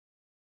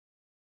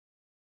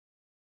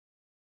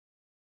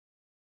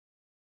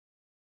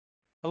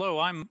Hello,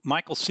 I'm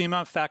Michael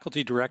Cima,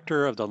 Faculty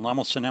Director of the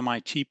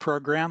Lemelson-MIT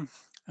Program.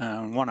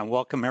 I want to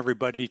welcome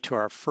everybody to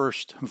our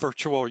first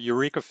virtual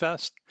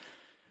EurekaFest.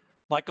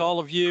 Like all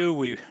of you,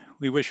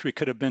 we wish we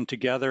could have been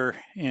together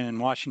in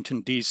Washington,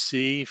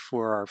 D.C.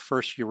 for our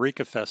first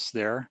EurekaFest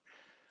there.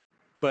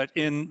 But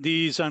in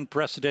these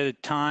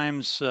unprecedented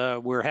times,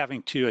 we're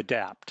having to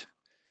adapt.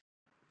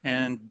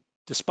 And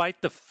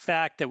despite the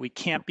fact that we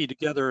can't be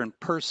together in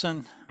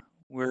person,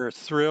 we're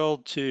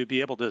thrilled to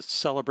be able to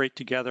celebrate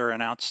together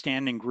an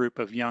outstanding group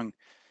of young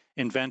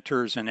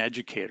inventors and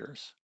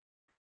educators.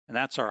 And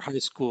that's our high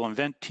school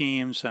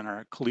InvenTeams and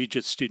our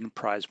collegiate student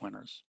prize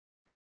winners.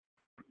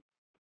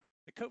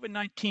 The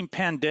COVID-19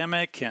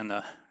 pandemic and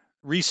the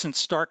recent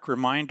stark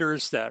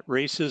reminders that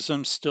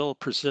racism still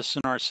persists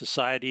in our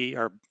society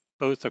are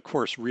both, of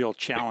course, real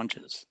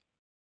challenges.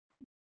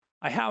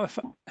 I have,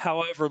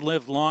 however,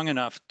 lived long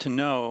enough to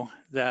know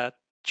that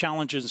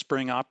challenges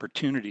bring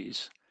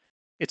opportunities.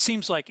 It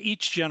seems like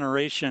each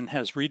generation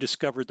has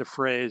rediscovered the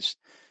phrase,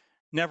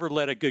 never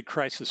let a good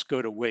crisis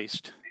go to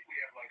waste.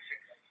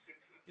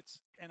 It's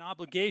an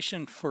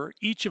obligation for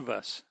each of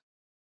us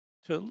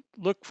to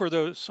look for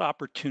those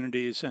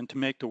opportunities and to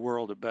make the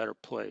world a better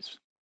place.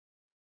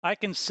 I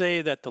can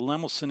say that the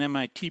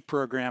Lemelson-MIT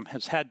program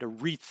has had to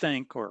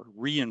rethink or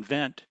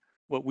reinvent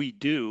what we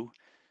do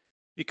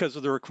because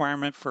of the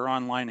requirement for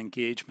online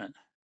engagement.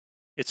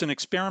 It's an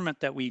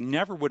experiment that we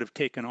never would have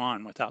taken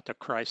on without the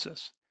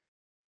crisis.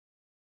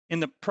 In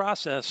the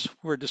process,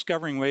 we're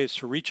discovering ways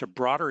to reach a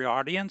broader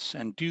audience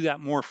and do that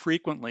more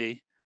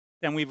frequently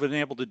than we've been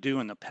able to do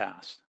in the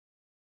past.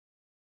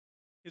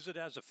 Is it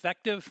as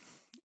effective?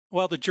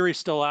 Well, the jury's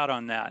still out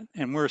on that,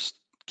 and we're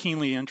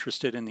keenly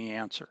interested in the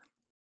answer.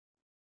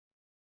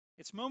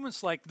 It's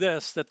moments like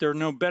this that there's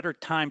no better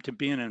time to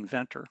be an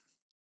inventor.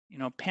 You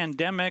know,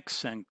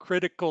 pandemics and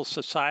critical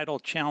societal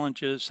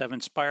challenges have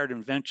inspired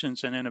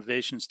inventions and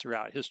innovations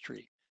throughout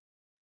history.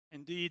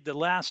 Indeed, the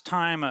last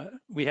time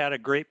we had a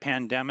great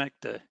pandemic,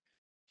 the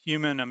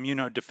human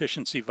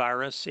immunodeficiency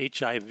virus,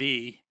 HIV,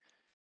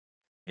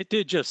 it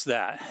did just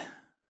that.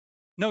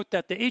 Note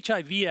that the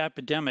HIV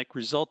epidemic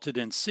resulted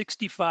in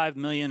 65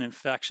 million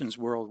infections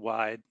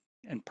worldwide,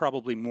 and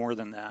probably more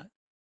than that,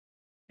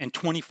 and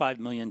 25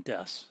 million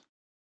deaths.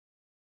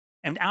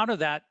 And out of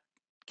that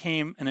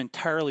came an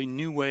entirely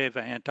new wave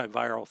of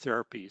antiviral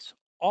therapies,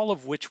 all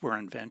of which were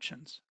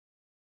inventions.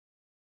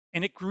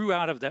 And it grew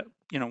out of that,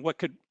 you know,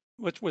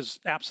 what was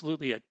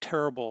absolutely a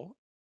terrible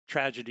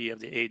tragedy of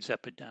the AIDS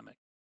epidemic.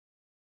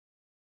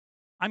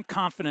 I'm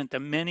confident that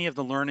many of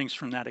the learnings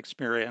from that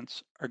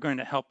experience are going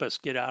to help us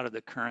get out of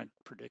the current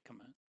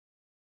predicament.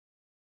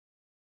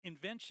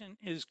 Invention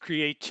is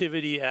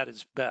creativity at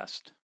its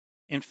best.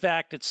 In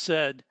fact, it's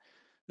said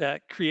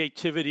that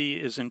creativity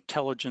is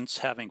intelligence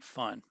having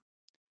fun.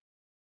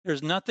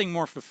 There's nothing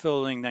more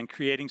fulfilling than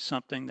creating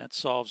something that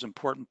solves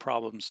important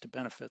problems to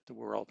benefit the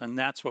world, and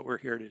that's what we're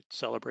here to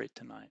celebrate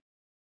tonight.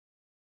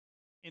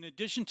 In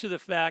addition to the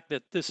fact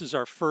that this is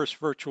our first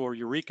virtual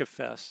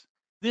EurekaFest,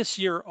 this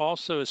year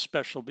also is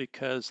special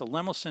because the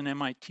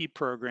Lemelson-MIT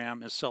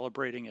program is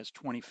celebrating its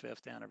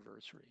 25th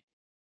anniversary.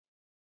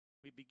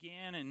 We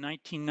began in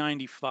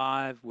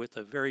 1995 with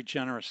a very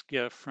generous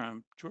gift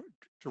from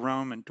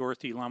Jerome and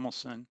Dorothy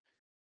Lemelson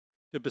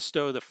to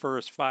bestow the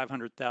first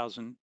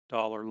 $500,000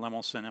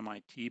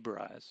 Lemelson-MIT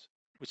Prize,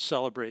 which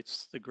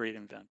celebrates the great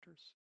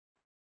inventors.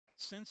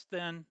 Since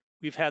then,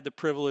 we've had the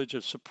privilege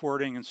of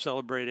supporting and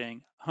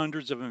celebrating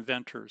hundreds of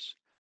inventors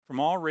from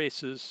all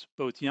races,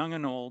 both young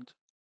and old,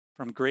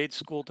 from grade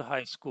school to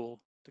high school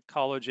to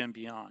college and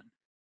beyond.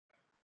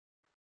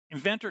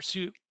 Inventors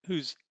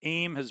whose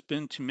aim has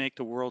been to make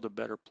the world a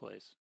better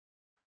place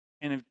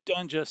and have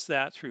done just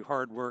that through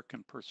hard work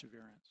and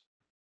perseverance.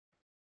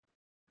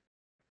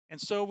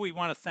 And so we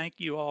want to thank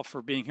you all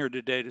for being here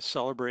today to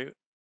celebrate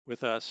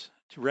with us,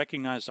 to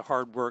recognize the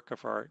hard work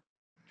of our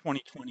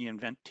 2020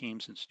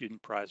 InvenTeams and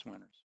Student Prize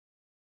winners.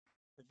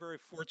 We're very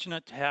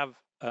fortunate to have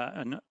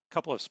a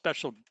couple of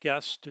special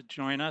guests to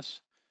join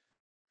us.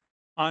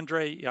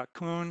 Andrei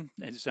Iancu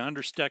is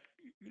the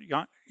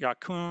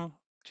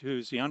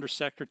who's the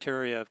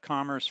Undersecretary of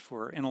Commerce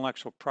for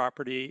Intellectual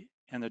Property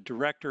and the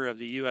Director of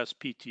the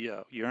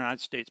USPTO,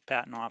 United States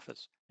Patent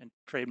Office and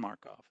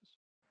Trademark Office.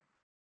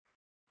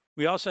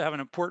 We also have an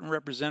important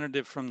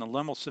representative from the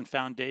Lemelson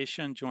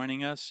Foundation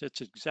joining us.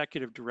 Its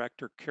Executive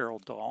Director, Carol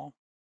Dahl.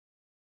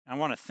 I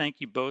want to thank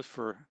you both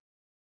for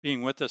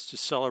being with us to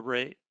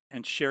celebrate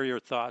and share your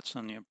thoughts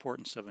on the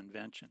importance of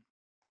invention.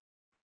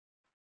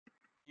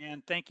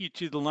 And thank you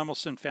to the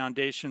Lemelson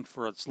Foundation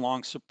for its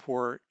long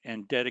support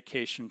and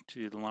dedication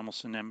to the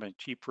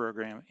Lemelson-MIT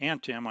program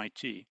and to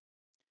MIT.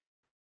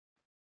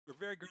 We're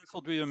very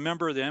grateful to be a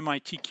member of the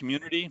MIT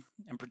community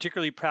and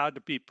particularly proud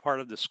to be part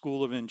of the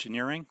School of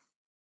Engineering.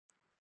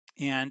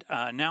 And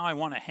now I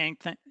want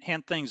to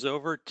hand things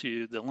over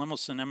to the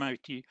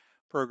Lemelson-MIT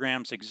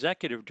program's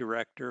Executive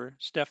Director,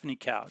 Stephanie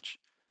Couch,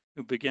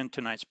 who begin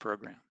tonight's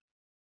program.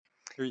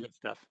 Here you go,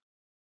 Steph.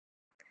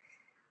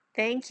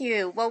 Thank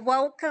you. Well,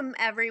 welcome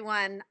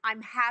everyone.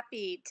 I'm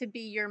happy to be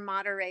your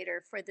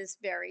moderator for this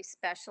very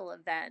special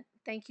event.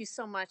 Thank you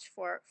so much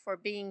for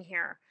being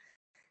here.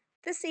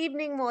 This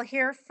evening, we'll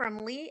hear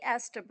from Lee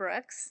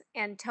Estabrooks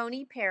and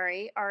Tony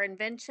Perry, our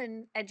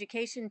invention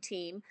education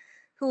team,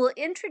 who will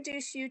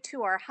introduce you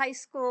to our high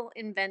school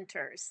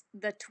inventors,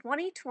 the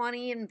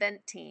 2020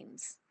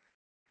 InvenTeams.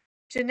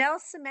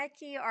 Janelle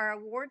Semecki, our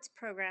awards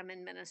program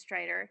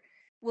administrator,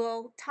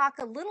 will talk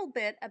a little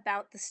bit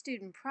about the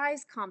Student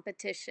Prize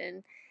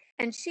competition,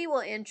 and she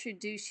will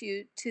introduce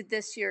you to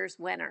this year's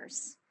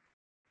winners.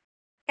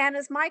 And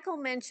as Michael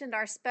mentioned,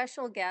 our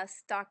special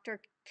guest, Dr.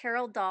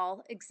 Carol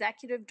Dahl,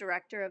 Executive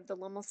Director of the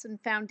Lemelson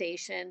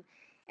Foundation,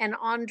 and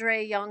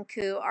Andrei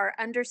Iancu, our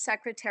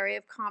Undersecretary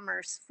of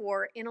Commerce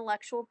for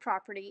Intellectual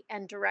Property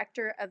and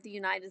Director of the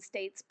United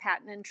States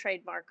Patent and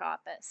Trademark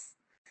Office.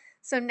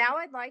 So now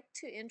I'd like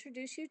to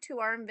introduce you to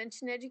our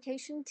invention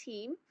education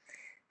team,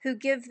 who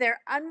give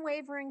their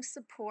unwavering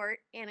support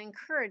and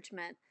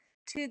encouragement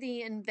to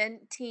the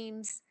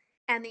InvenTeams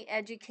and the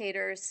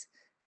educators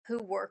who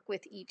work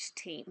with each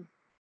team.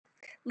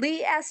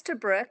 Lee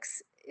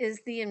Estabrooks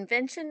is the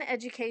Invention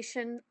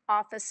Education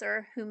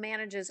Officer who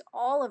manages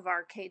all of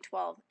our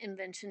K-12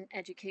 invention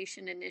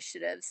education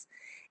initiatives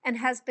and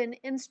has been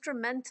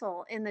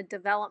instrumental in the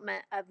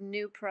development of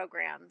new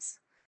programs.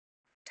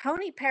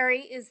 Tony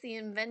Perry is the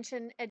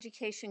Invention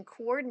Education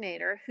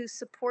Coordinator who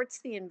supports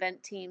the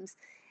InvenTeams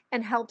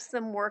and helps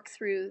them work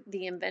through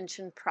the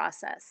invention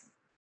process.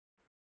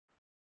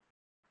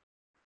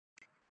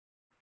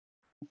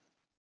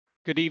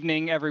 Good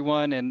evening,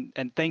 everyone,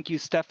 and thank you,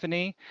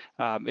 Stephanie.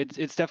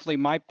 It's definitely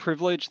my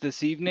privilege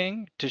this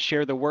evening to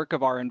share the work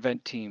of our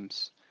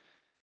InvenTeams.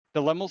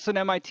 The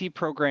Lemelson-MIT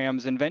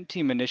Program's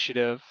InvenTeam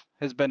initiative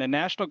has been a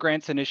national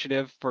grants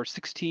initiative for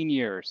 16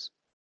 years.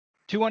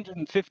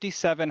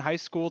 257 high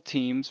school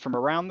teams from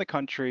around the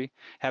country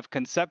have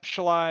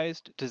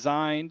conceptualized,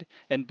 designed,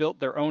 and built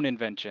their own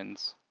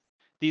inventions.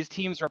 These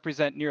teams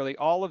represent nearly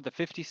all of the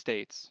 50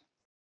 states.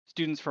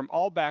 Students from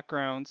all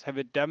backgrounds have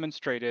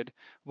demonstrated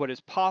what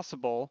is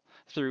possible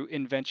through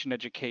invention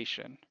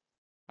education.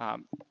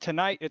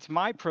 Tonight, it's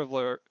my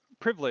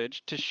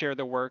privilege to share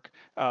the work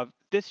of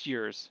this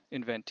year's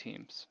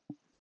InvenTeams.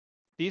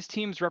 These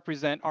teams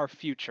represent our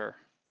future.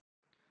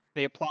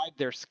 They applied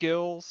their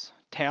skills,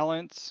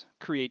 talents,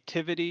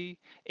 creativity,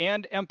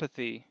 and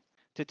empathy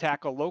to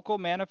tackle local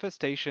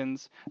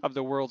manifestations of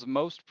the world's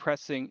most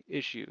pressing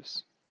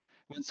issues.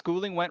 When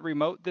schooling went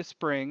remote this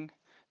spring,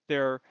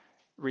 their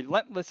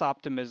relentless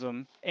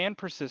optimism and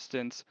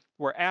persistence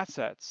were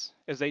assets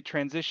as they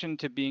transitioned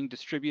to being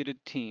distributed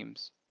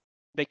teams.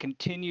 They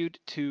continued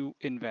to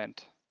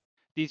invent.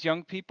 These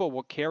young people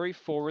will carry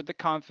forward the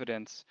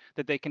confidence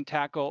that they can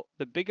tackle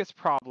the biggest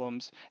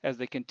problems as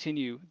they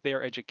continue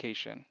their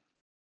education.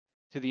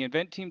 To the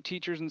InvenTeam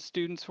teachers and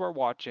students who are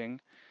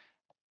watching,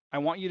 I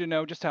want you to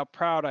know just how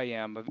proud I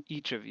am of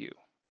each of you.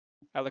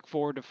 I look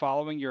forward to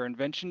following your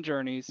invention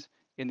journeys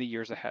in the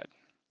years ahead.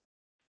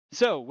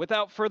 So,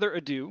 without further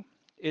ado,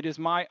 it is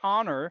my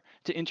honor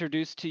to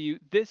introduce to you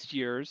this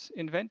year's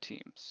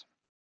InvenTeams.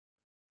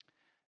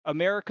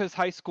 America's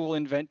High School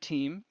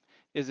InvenTeam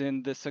is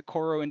in the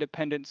Socorro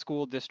Independent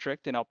School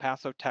District in El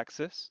Paso,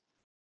 Texas.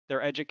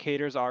 Their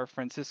educators are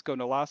Francisco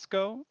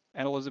Nolasco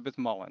and Elizabeth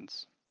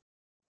Mullins.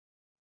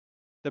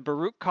 The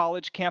Baruch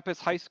College Campus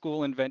High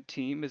School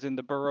InvenTeam is in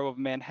the borough of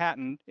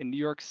Manhattan in New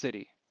York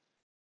City.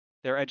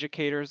 Their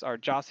educators are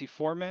Jossie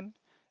Foreman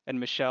and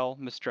Michelle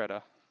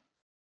Mistretta.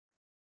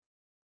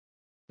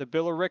 The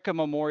Billerica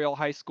Memorial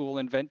High School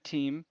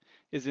InvenTeam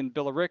is in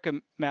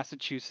Billerica,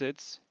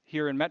 Massachusetts,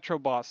 here in Metro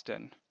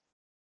Boston.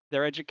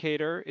 Their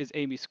educator is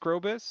Amy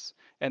Scrobus,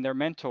 and their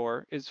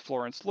mentor is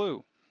Florence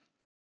Liu.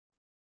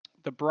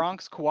 The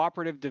Bronx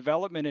Cooperative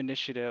Development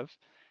Initiative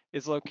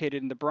is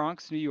located in the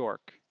Bronx, New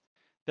York.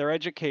 Their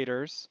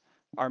educators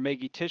are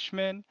Maggie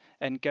Tishman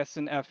and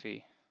Gesson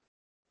Effie.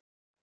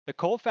 The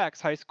Colfax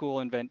High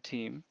School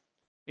InvenTeam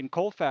in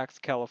Colfax,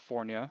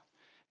 California,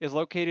 is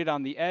located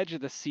on the edge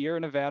of the Sierra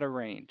Nevada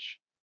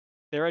range.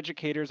 Their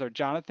educators are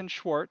Jonathan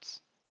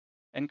Schwartz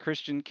and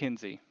Christian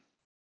Kinsey.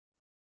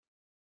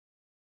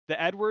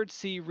 The Edward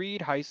C.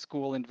 Reed High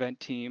School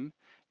InvenTeam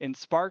in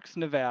Sparks,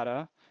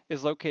 Nevada,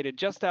 is located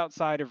just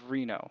outside of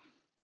Reno.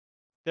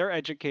 Their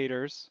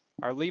educators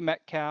are Lee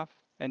Metcalf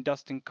and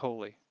Dustin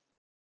Coley.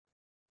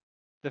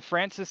 The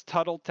Francis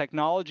Tuttle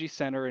Technology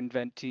Center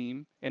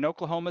InvenTeam in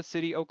Oklahoma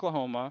City,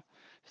 Oklahoma,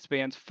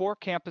 spans 4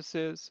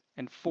 campuses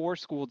and 4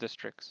 school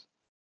districts.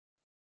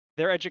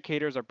 Their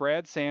educators are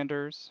Brad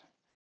Sanders,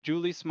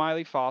 Julie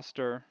Smiley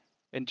Foster,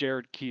 and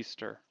Jared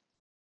Keister.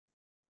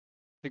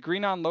 The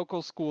Green On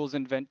Local Schools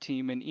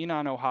InvenTeam in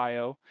Enon,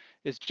 Ohio,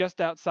 is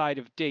just outside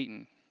of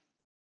Dayton.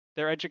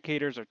 Their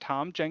educators are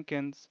Tom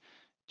Jenkins,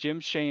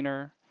 Jim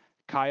Shaner,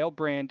 Kyle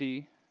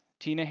Brandy,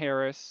 Tina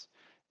Harris,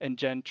 and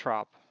Jen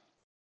Trop.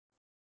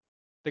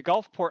 The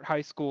Gulfport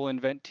High School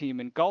InvenTeam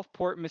in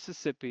Gulfport,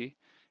 Mississippi,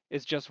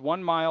 is just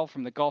 1 mile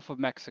from the Gulf of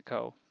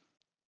Mexico.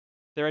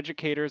 Their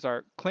educators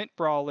are Clint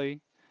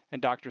Brawley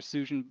and Dr.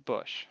 Susan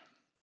Bush.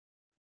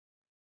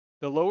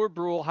 The Lower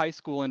Brule High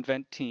School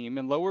Invent Team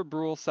in Lower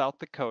Brule, South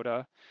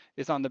Dakota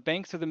is on the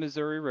banks of the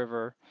Missouri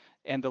River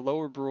and the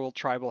Lower Brule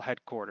Tribal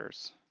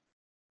Headquarters.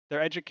 Their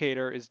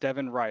educator is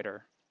Devin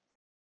Ryder.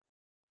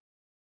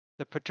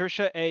 The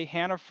Patricia A.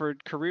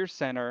 Hannaford Career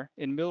Center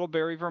in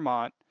Middlebury,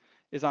 Vermont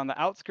is on the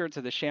outskirts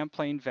of the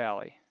Champlain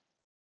Valley.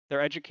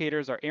 Their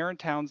educators are Aaron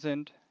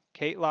Townsend,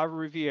 Kate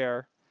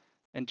LaRiviere,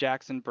 and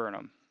Jackson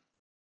Burnham.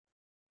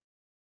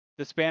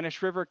 The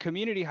Spanish River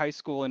Community High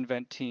School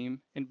Invent Team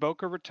in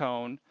Boca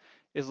Raton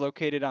is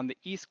located on the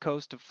east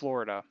coast of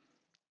Florida.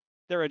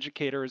 Their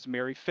educator is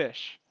Mary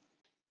Fish.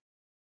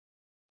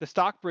 The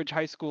Stockbridge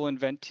High School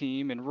Invent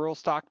Team in rural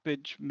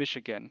Stockbridge,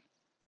 Michigan.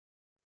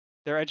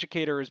 Their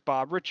educator is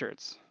Bob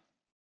Richards.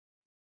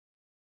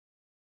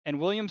 And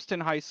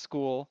Williamston High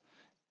School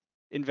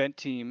Invent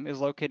Team is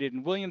located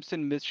in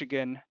Williamston,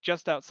 Michigan,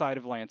 just outside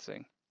of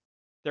Lansing.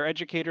 Their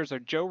educators are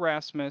Joe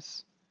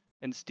Rasmus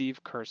and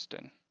Steve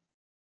Kirsten.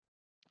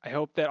 I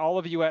hope that all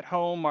of you at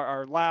home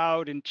are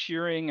loud and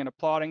cheering and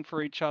applauding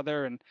for each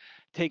other and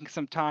taking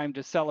some time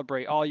to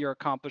celebrate all your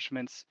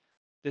accomplishments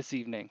this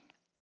evening.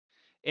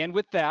 And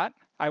with that,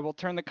 I will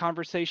turn the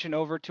conversation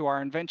over to our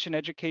Invention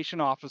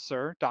Education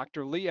Officer,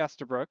 Dr. Lee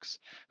Estabrooks,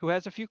 who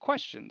has a few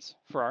questions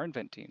for our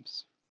Invent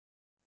teams.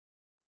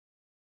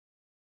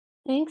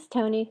 Thanks,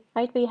 Tony.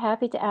 I'd be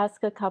happy to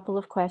ask a couple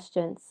of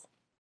questions.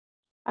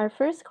 Our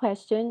first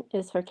question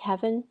is for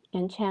Kevin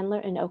and Chandler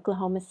in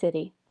Oklahoma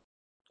City.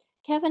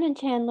 Kevin and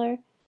Chandler,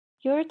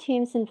 your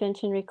team's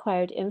invention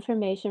required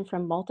information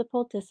from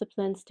multiple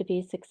disciplines to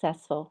be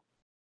successful.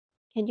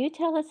 Can you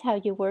tell us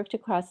how you worked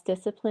across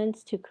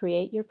disciplines to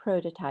create your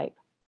prototype?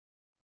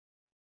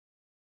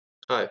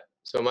 Hi,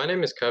 so my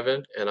name is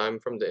Kevin, and I'm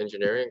from the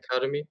Engineering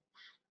Academy.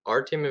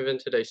 Our team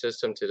invented a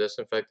system to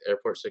disinfect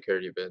airport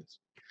security bins.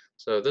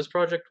 So this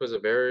project was a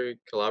very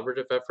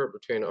collaborative effort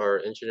between our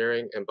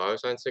engineering and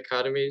bioscience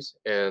academies,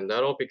 and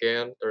that all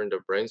began during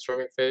the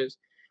brainstorming phase,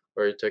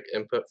 where we took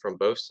input from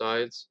both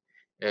sides,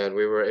 and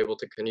we were able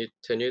to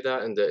continue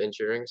that in the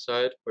engineering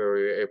side, where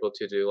we were able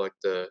to do like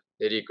the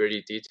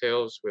nitty-gritty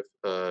details with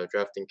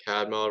drafting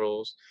CAD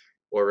models,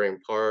 ordering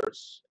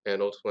parts,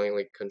 and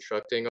ultimately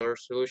constructing our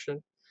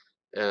solution.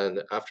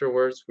 And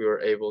afterwards, we were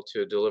able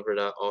to deliver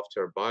that off to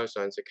our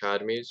bioscience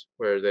academies,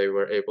 where they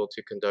were able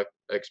to conduct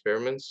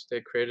experiments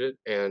they created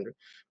and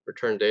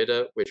return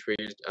data, which we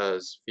used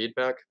as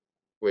feedback,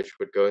 which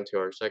would go into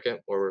our second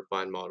or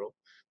refined model.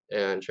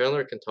 And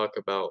Chandler can talk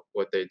about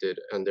what they did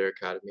in their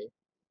academy.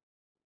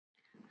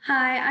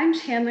 Hi, I'm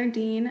Chandler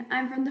Dean.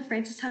 I'm from the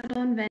Francis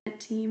Tuttle Invent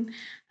team.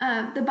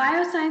 The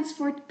bioscience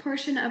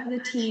portion of the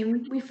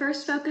team, we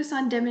first focus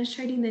on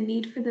demonstrating the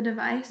need for the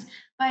device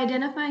by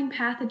identifying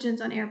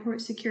pathogens on airport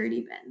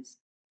security bins.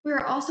 We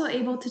were also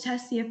able to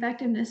test the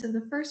effectiveness of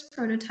the first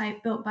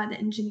prototype built by the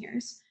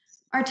engineers.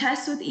 Our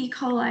tests with E.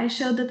 coli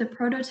showed that the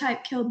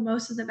prototype killed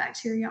most of the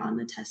bacteria on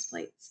the test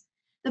plates.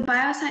 The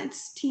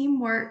bioscience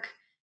teamwork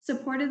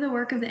supported the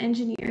work of the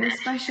engineers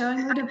by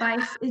showing the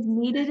device is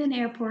needed in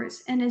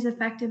airports and is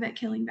effective at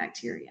killing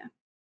bacteria.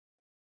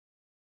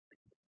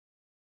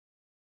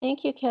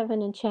 Thank you,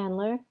 Kevin and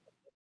Chandler.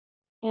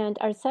 And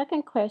our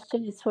second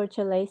question is for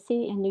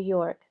Jalesi in New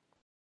York.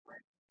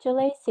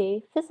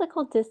 Jalesi,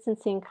 physical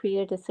distancing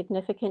created a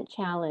significant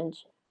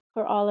challenge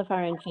for all of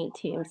our invent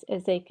teams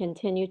as they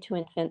continue to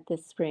invent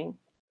this spring.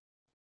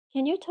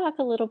 Can you talk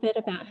a little bit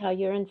about how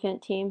your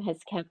invent team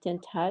has kept in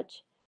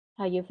touch,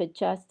 how you've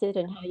adjusted,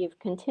 and how you've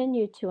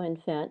continued to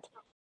invent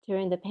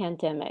during the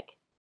pandemic?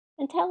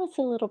 And tell us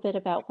a little bit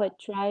about what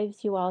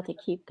drives you all to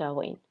keep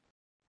going.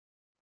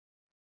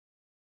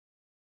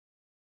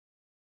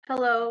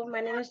 Hello, my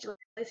name is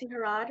Jalesi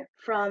Harad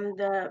from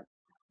the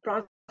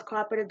Bronx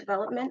Cooperative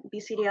Development,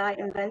 BCDI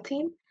Invent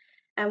Team,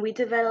 and we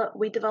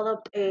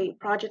developed a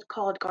project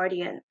called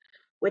Guardian,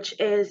 which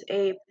is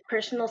a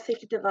personal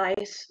safety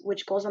device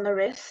which goes on the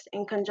wrist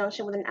in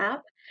conjunction with an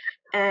app,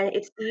 and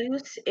its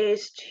use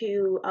is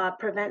to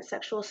prevent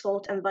sexual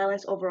assault and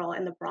violence overall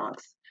in the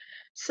Bronx.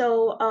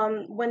 So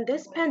when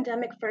this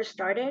pandemic first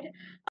started,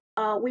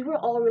 we were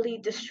all really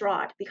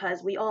distraught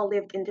because we all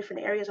lived in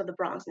different areas of the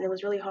Bronx, and it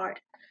was really hard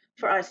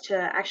for us to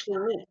actually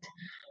meet.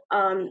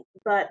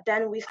 But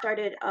then we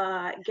started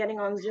getting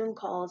on Zoom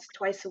calls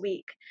twice a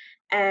week.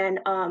 And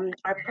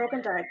our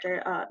program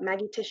director,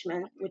 Maggie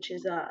Tishman, which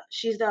is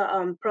she's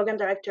the program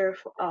director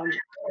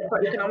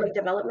for economic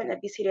development at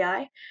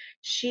BCDI.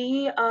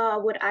 She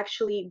would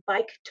actually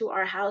bike to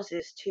our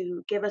houses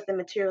to give us the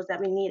materials that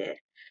we needed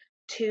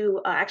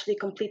to actually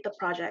complete the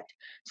project.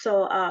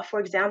 So for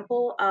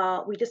example,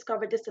 we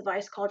discovered this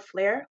device called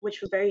Flare,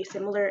 which was very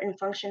similar in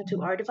function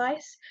to our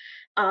device,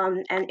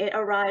 and it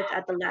arrived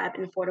at the lab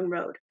in Fordham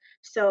Road.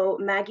 So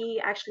Maggie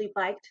actually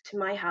biked to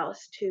my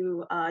house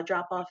to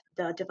drop off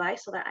the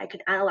device so that I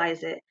could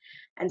analyze it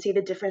and see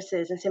the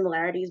differences and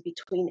similarities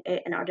between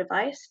it and our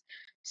device.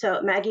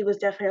 So Maggie was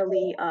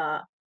definitely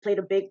played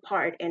a big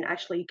part in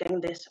actually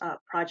getting this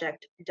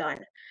project done.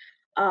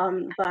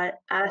 But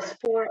as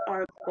for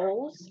our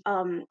goals,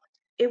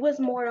 it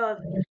was more of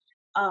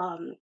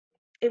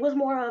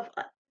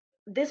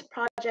this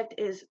project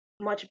is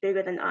much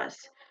bigger than us.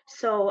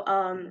 So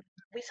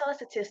we saw the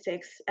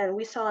statistics and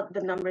we saw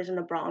the numbers in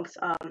the Bronx.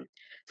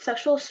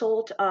 Sexual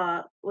assault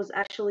has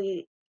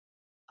actually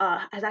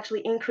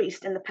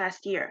increased in the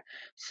past year.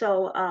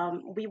 So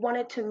we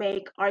wanted to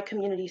make our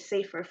community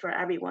safer for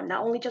everyone,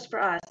 not only just for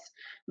us,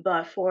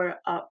 but for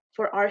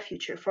our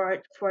future,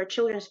 for our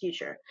children's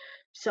future.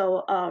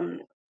 So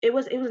it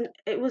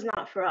was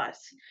not for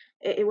us.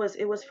 It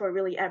was for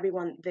really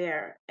everyone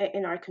there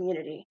in our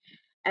community,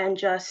 and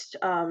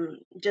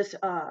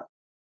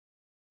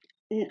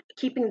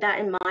keeping that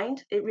in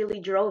mind, it really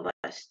drove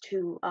us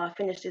to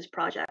finish this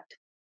project.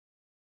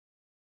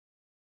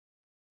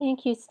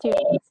 Thank you,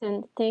 students,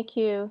 and thank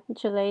you,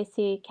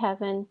 Jalacy,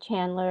 Kevin,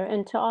 Chandler,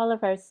 and to all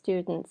of our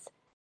students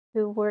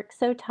who work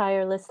so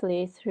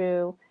tirelessly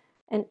through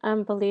an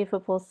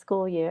unbelievable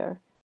school year.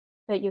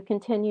 But you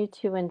continue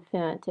to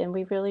invent, and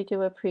we really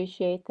do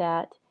appreciate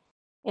that.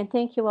 And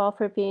thank you all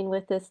for being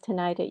with us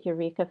tonight at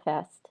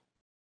EurekaFest.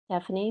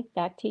 Stephanie,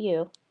 back to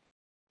you.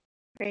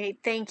 Great,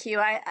 thank you.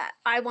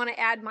 I want to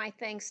add my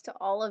thanks to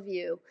all of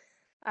you,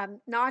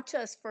 not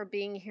just for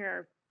being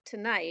here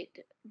tonight,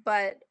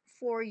 but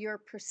for your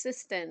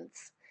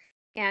persistence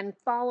and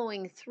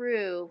following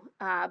through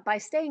by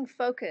staying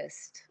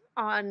focused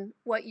on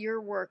what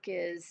your work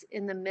is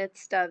in the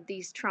midst of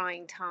these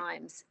trying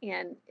times,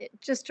 and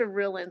just a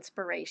real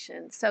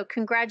inspiration. So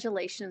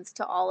congratulations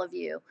to all of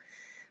you.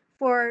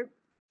 For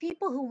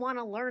people who want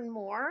to learn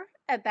more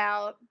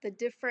about the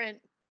different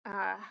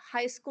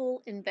high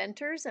school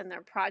inventors and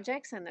their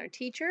projects and their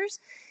teachers,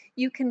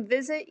 you can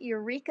visit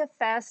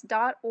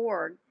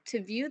EurekaFest.org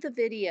to view the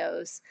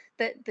videos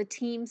that the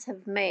teams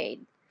have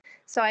made.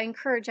 So I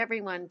encourage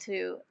everyone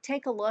to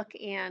take a look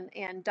and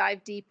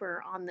dive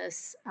deeper on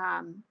this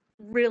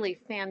really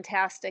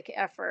fantastic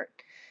effort.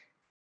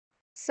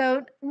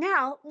 So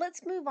now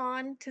let's move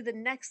on to the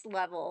next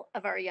level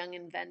of our young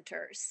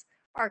inventors,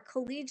 our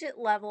collegiate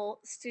level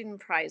student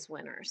prize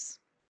winners.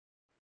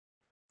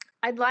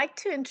 I'd like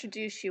to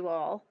introduce you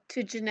all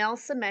to Janelle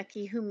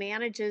Semecki, who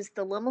manages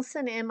the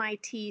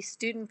Lemelson-MIT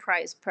Student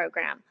Prize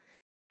Program.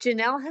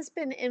 Janelle has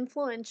been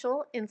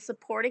influential in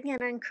supporting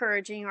and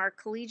encouraging our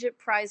collegiate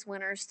prize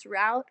winners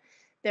throughout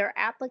their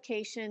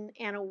application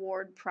and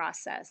award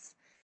process.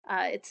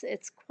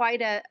 It's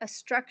quite a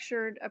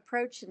structured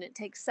approach, and it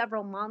takes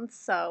several months.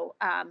 So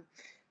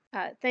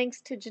thanks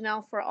to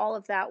Janelle for all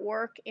of that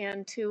work,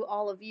 and to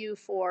all of you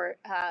for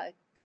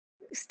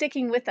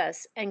sticking with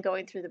us and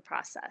going through the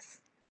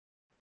process.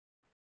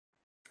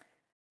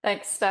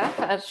 Thanks, Steph.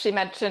 As she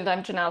mentioned,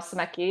 I'm Janelle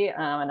Semecki,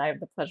 and I have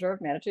the pleasure of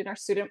managing our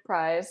student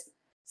prize.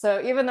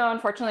 So even though,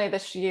 unfortunately,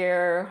 this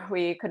year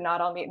we could not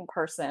all meet in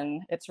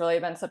person, it's really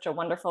been such a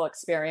wonderful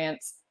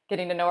experience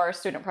getting to know our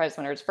student prize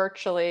winners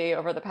virtually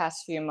over the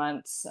past few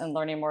months and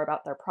learning more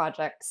about their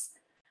projects.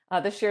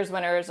 This year's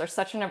winners are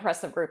such an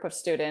impressive group of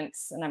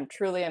students, and I'm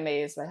truly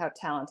amazed by how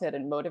talented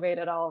and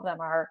motivated all of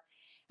them are.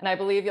 And I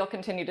believe you'll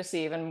continue to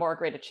see even more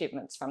great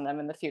achievements from them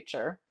in the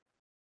future.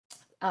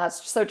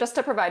 So just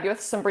to provide you with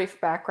some brief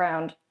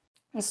background,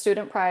 the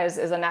Student Prize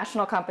is a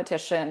national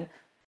competition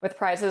with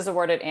prizes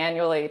awarded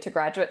annually to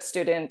graduate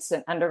students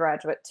and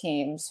undergraduate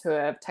teams who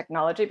have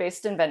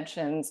technology-based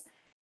inventions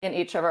in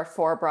each of our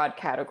 4 broad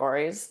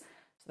categories.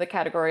 So the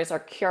categories are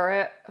Cure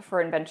It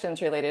for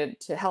inventions related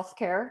to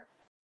healthcare,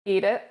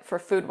 Eat It for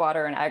food,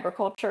 water, and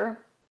agriculture,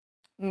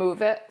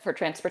 Move It for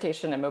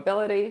transportation and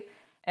mobility,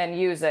 and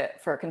Use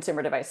It for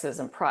consumer devices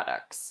and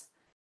products.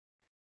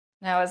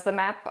 Now, as the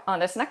map on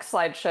this next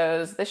slide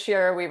shows, this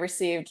year we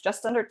received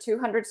just under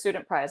 200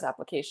 student prize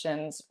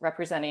applications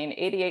representing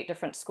 88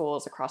 different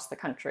schools across the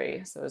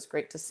country. So it was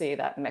great to see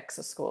that mix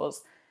of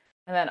schools.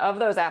 And then of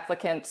those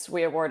applicants,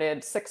 we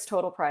awarded 6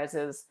 total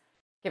prizes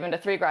given to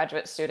 3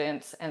 graduate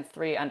students and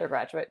 3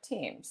 undergraduate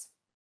teams.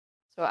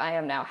 So I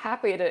am now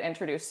happy to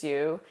introduce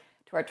you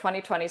to our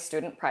 2020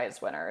 student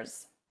prize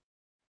winners.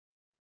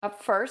 Up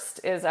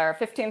first is our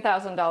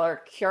 $15,000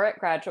 Cure It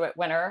graduate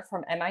winner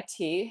from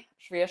MIT,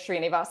 Shreya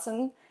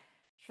Srinivasan.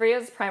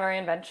 Shreya's primary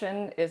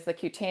invention is the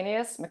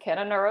cutaneous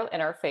mechanoneural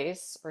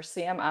interface, or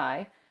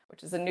CMI,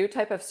 which is a new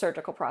type of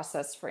surgical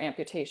process for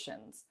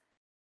amputations.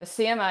 The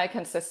CMI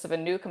consists of a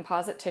new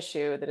composite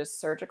tissue that is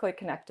surgically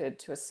connected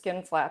to a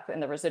skin flap in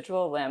the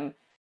residual limb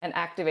and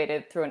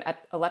activated through an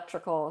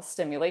electrical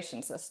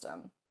stimulation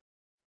system.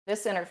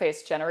 This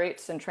interface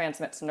generates and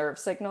transmits nerve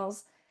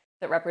signals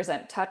that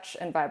represent touch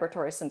and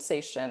vibratory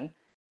sensation,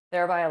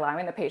 thereby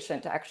allowing the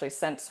patient to actually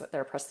sense what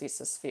their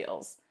prosthesis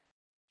feels.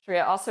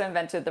 Shreya also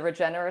invented the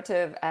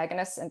regenerative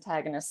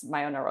agonist-antagonist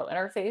myoneural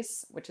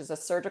interface, which is a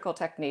surgical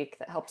technique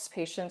that helps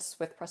patients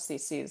with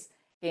prostheses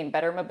gain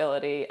better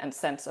mobility and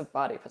sense of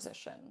body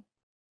position.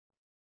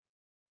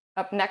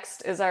 Up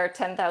next is our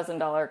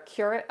 $10,000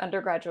 Cure It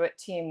undergraduate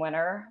team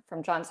winner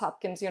from Johns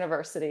Hopkins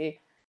University,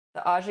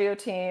 the Agio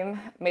team,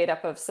 made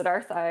up of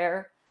Siddharth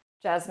Iyer,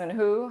 Jasmine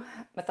Hu,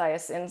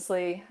 Matthias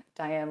Inslee,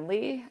 Diane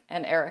Lee,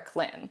 and Eric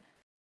Lin.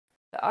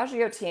 The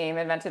Agio team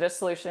invented a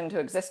solution to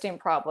existing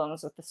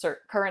problems with the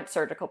current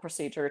surgical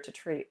procedure to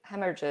treat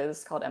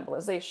hemorrhages called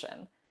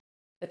embolization.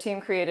 The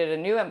team created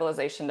a new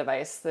embolization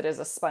device that is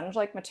a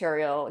sponge-like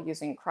material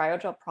using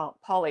cryogel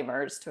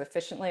polymers to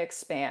efficiently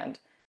expand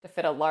to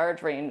fit a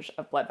large range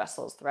of blood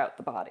vessels throughout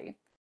the body.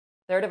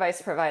 Their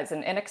device provides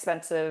an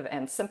inexpensive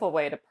and simple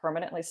way to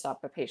permanently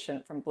stop a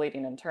patient from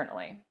bleeding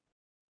internally.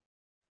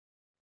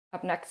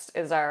 Up next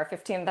is our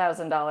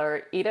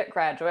 $15,000 EDIT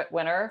graduate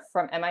winner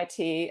from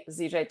MIT,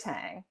 ZJ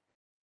Tang.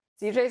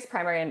 ZJ's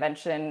primary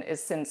invention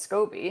is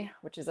SynSCOBY,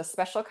 which is a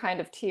special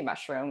kind of tea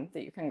mushroom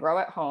that you can grow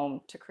at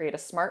home to create a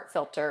smart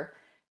filter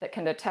that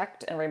can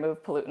detect and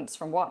remove pollutants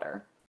from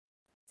water.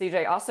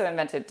 ZJ also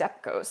invented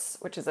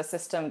DEPCOS, which is a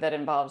system that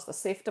involves the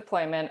safe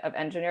deployment of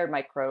engineered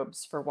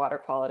microbes for water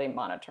quality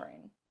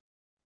monitoring.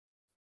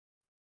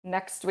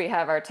 Next, we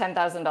have our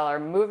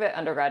 $10,000 Move It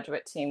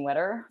undergraduate team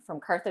winner from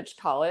Carthage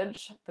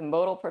College, the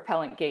Modal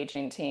Propellant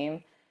Gauging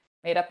team,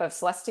 made up of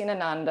Celestine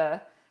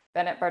Ananda,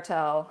 Bennett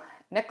Bartel,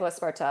 Nicholas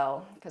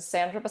Bartel,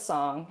 Cassandra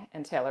Basong,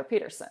 and Taylor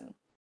Peterson.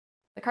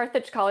 The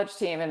Carthage College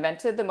team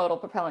invented the modal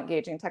propellant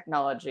gauging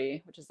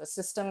technology, which is a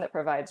system that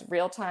provides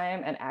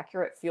real-time and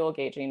accurate fuel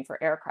gauging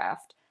for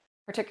aircraft,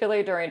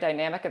 particularly during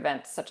dynamic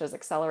events such as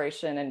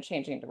acceleration and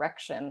changing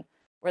direction,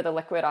 where the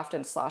liquid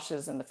often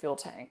sloshes in the fuel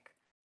tank.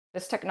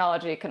 This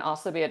technology can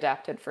also be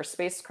adapted for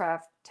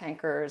spacecraft,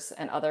 tankers,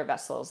 and other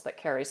vessels that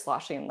carry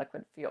sloshing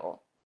liquid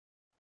fuel.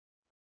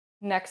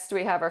 Next,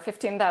 we have our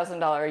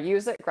 $15,000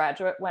 Use It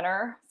graduate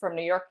winner from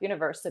New York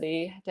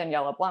University,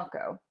 Daniela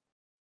Blanco.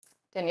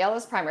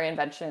 Daniela's primary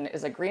invention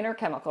is a greener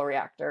chemical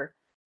reactor,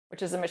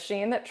 which is a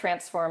machine that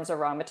transforms a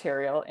raw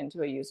material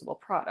into a usable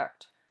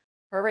product.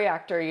 Her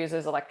reactor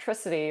uses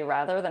electricity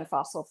rather than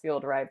fossil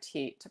fuel-derived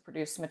heat to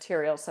produce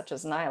materials such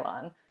as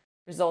nylon,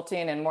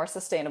 resulting in more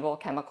sustainable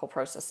chemical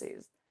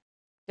processes.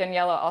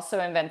 Daniela also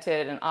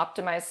invented an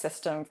optimized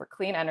system for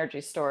clean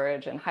energy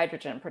storage and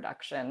hydrogen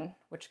production,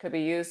 which could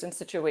be used in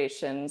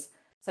situations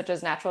such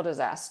as natural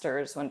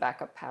disasters when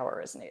backup power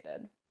is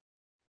needed.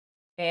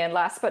 And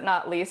last but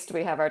not least,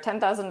 we have our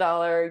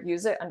 $10,000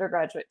 Use It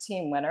undergraduate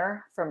team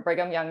winner from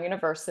Brigham Young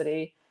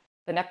University,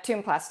 the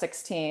Neptune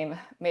Plastics team,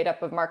 made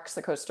up of Mark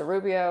Sacosta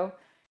Rubio,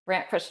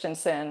 Grant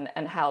Christensen,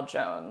 and Hal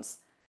Jones.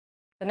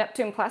 The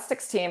Neptune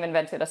Plastics team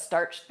invented a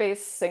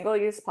starch-based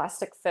single-use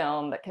plastic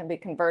film that can be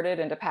converted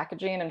into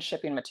packaging and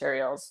shipping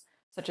materials,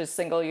 such as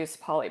single-use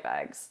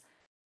polybags.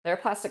 Their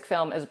plastic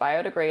film is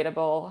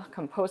biodegradable,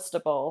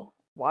 compostable,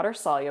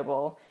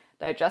 water-soluble,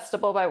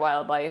 digestible by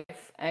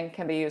wildlife, and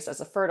can be used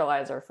as a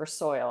fertilizer for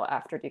soil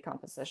after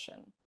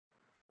decomposition.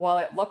 While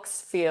it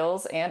looks,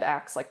 feels, and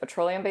acts like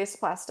petroleum-based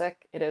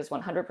plastic, it is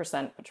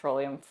 100%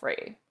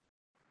 petroleum-free.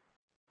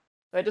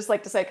 So I'd just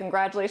like to say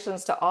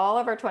congratulations to all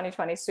of our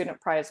 2020 Student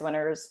Prize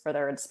winners for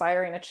their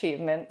inspiring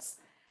achievements.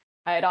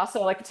 I'd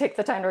also like to take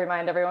the time to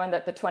remind everyone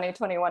that the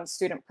 2021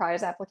 Student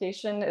Prize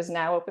application is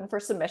now open for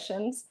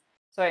submissions.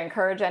 So I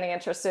encourage any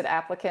interested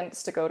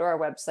applicants to go to our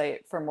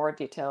website for more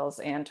details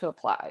and to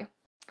apply.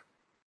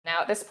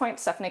 Now at this point,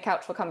 Stephanie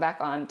Couch will come back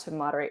on to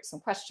moderate some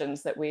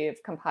questions that we've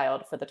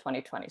compiled for the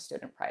 2020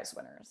 Student Prize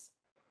winners.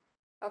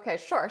 Okay,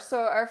 sure.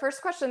 So our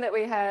first question that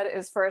we had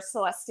is for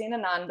Celestine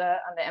Ananda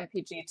on the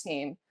MPG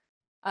team.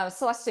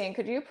 Celestine,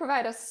 could you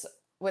provide us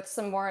with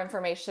some more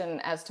information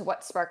as to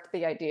what sparked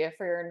the idea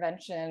for your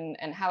invention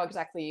and how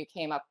exactly you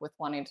came up with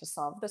wanting to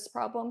solve this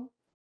problem?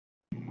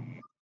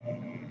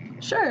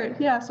 Sure,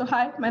 yeah, so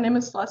hi, my name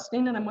is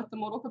Celestine and I'm with the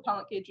Modal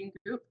Propellant Gauging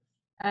Group,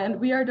 and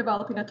we are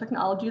developing a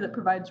technology that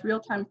provides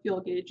real-time fuel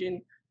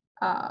gauging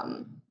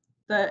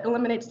that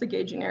eliminates the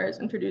gauging errors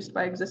introduced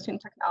by existing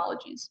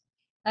technologies.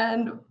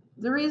 And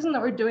the reason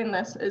that we're doing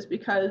this is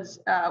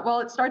because, well,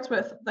 it starts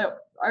with that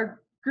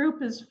our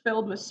group is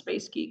filled with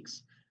space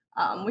geeks.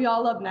 We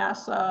all love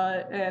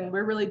NASA, and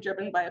we're really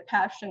driven by a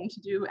passion to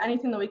do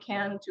anything that we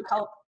can to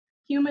help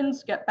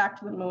humans get back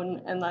to the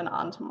moon and then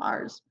onto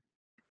Mars.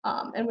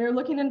 And we were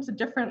looking into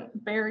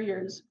different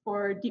barriers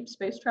for deep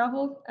space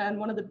travel, and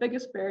one of the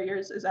biggest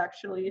barriers is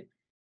actually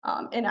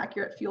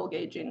inaccurate fuel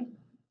gauging.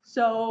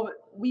 So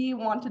we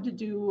wanted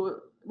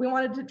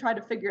to try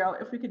to figure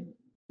out if we could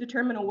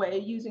determine a way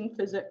using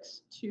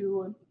physics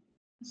to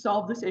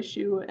solve this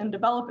issue and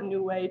develop a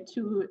new way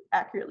to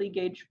accurately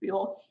gauge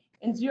fuel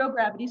in zero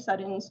gravity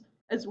settings,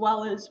 as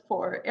well as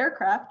for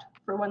aircraft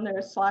for when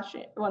there's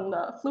sloshing, when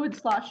the fluid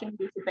sloshing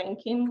due to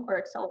banking or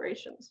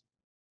accelerations.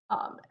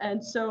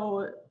 And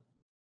so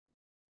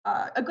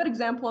a good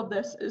example of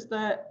this is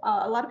that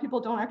a lot of people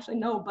don't actually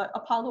know, but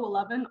Apollo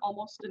 11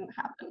 almost didn't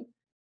happen.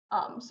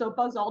 So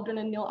Buzz Aldrin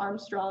and Neil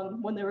Armstrong,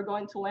 when they were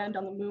going to land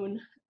on the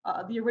moon,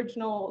 the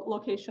original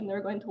location they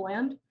were going to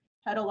land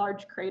had a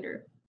large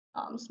crater.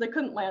 So they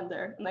couldn't land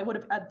there, and they would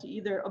have had to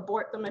either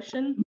abort the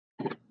mission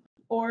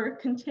or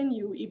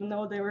continue, even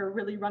though they were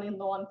really running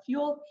low on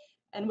fuel.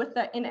 And with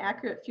that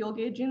inaccurate fuel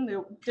gauging, they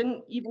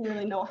didn't even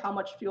really know how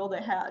much fuel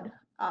they had.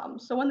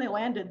 So when they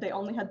landed, they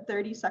only had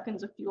 30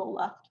 seconds of fuel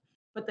left,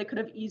 but they could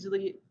have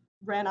easily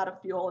ran out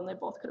of fuel and they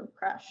both could have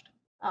crashed.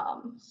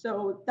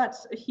 So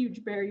that's a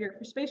huge barrier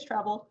for space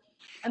travel.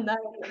 And then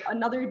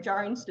another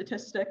jarring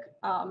statistic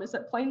is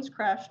that planes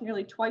crash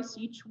nearly twice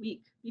each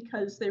week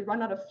because they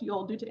run out of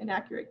fuel due to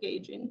inaccurate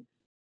gauging.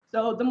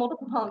 So the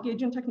multi-propellant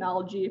gauging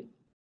technology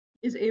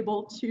is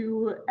able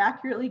to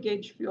accurately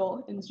gauge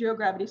fuel in zero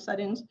gravity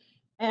settings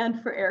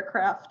and for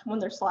aircraft when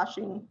they're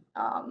slashing.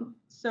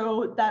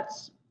 So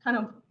that's kind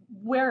of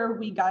where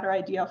we got our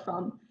idea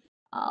from.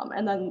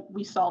 And then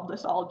we solved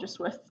this all just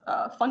with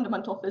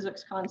fundamental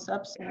physics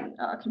concepts and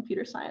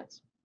computer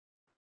science.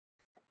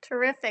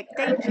 Terrific.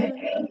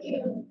 Thank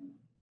you.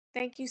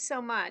 Thank you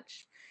so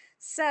much.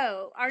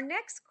 So our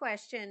next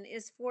question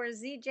is for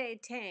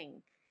ZJ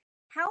Tang.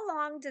 How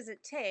long does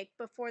it take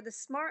before the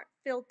smart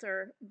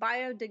filter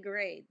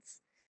biodegrades?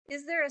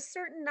 Is there a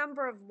certain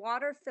number of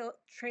water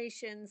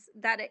filtrations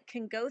that it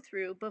can go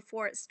through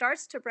before it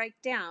starts to break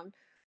down,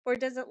 or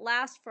does it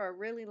last for a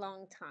really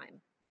long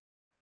time?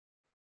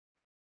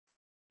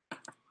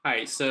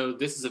 Hi, so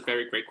this is a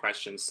very great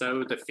question.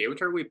 So the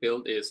filter we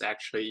built is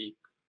actually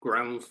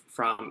grown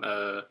from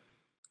a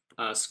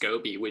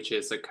SCOBY, which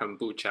is a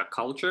kombucha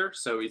culture.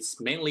 So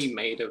it's mainly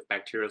made of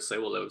bacterial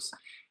cellulose.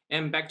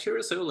 And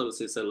bacterial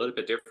cellulose is a little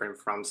bit different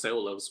from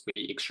cellulose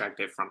we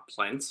extracted from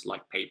plants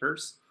like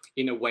papers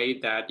in a way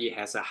that it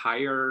has a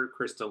higher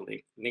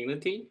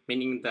crystallinity,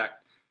 meaning that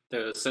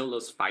the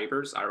cellulose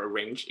fibers are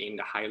arranged in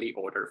a highly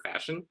ordered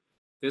fashion.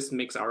 This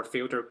makes our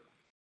filter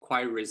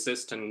quite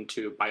resistant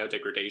to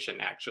biodegradation,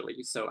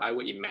 actually. So I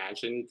would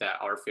imagine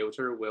that our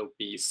filter will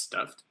be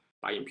stuffed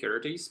by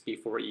impurities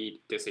before it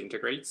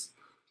disintegrates.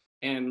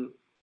 And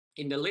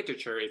in the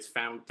literature, it's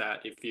found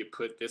that if you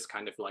put this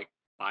kind of like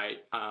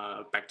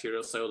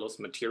bacterial cellulose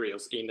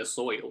materials in the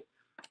soil,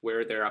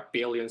 where there are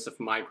billions of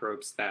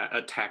microbes that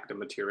attack the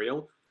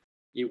material,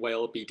 it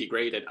will be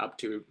degraded up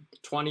to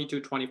 20 to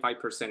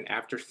 25%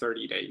 after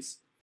 30 days.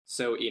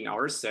 So in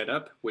our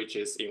setup, which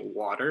is in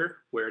water,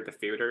 where the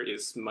filter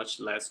is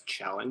much less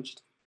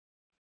challenged,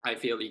 I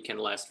feel it can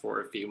last for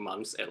a few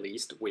months at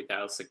least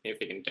without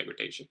significant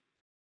degradation.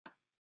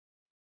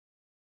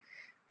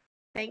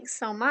 Thanks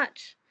so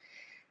much.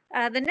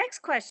 The next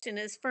question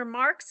is for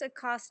Marx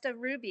Acosta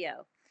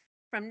Rubio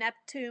from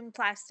Neptune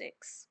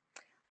Plastics.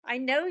 I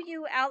know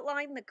you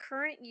outlined the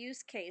current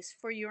use case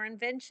for your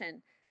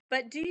invention,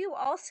 but do you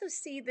also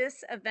see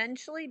this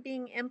eventually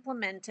being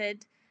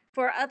implemented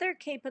for other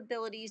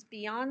capabilities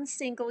beyond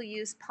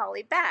single-use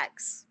poly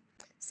bags,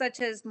 such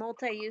as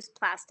multi-use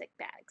plastic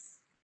bags?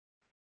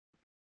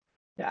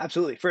 Yeah,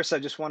 absolutely. First, I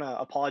just want to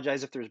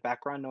apologize if there's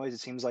background noise. It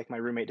seems like my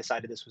roommate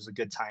decided this was a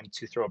good time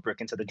to throw a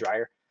brick into the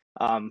dryer.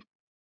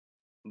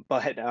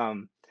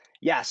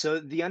 Yeah, so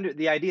the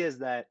idea is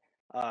that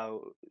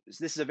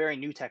this is a very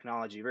new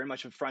technology, very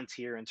much a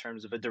frontier in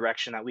terms of a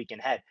direction that we can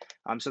head.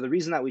 So the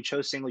reason that we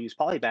chose single-use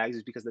poly bags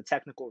is because the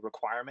technical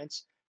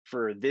requirements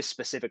for this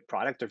specific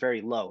product are very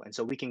low. And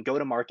so we can go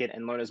to market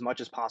and learn as much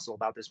as possible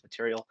about this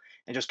material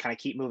and just kind of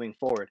keep moving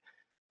forward.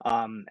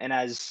 And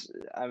as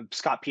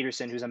Scott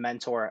Peterson, who's a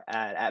mentor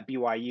at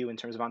BYU in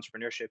terms of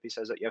entrepreneurship, he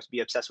says that you have to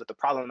be obsessed with the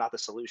problem, not the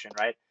solution,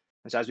 right?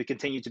 And so as we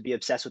continue to be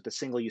obsessed with the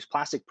single-use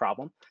plastic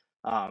problem,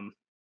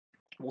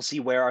 we'll see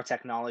where our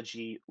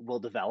technology will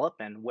develop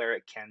and where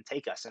it can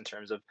take us in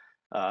terms of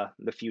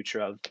the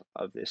future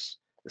of this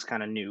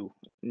kind of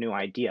new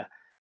idea.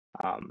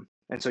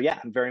 And so, yeah,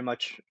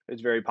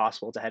 it's very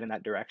possible to head in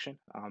that direction.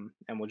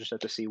 And we'll just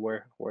have to see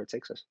where it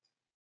takes us.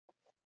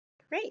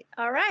 Great.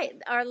 All right.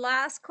 Our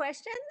last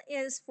question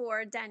is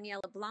for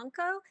Daniela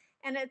Blanco,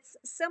 and it's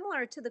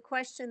similar to the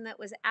question that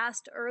was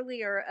asked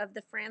earlier of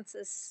the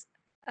Francis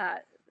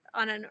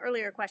on an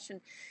earlier question.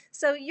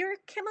 So your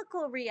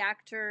chemical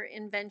reactor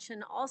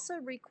invention also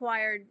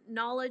required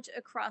knowledge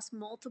across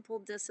multiple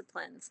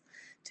disciplines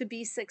to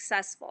be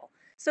successful.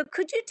 So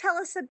could you tell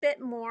us a bit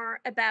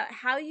more about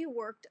how you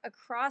worked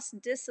across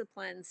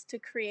disciplines to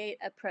create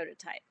a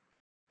prototype?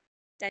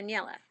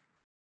 Daniela.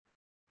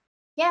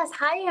 Yes,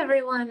 hi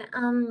everyone.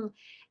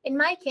 In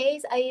my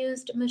case, I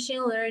used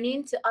machine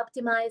learning to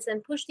optimize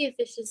and push the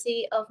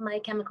efficiency of my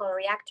chemical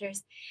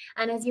reactors.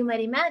 And as you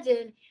might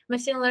imagine,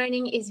 machine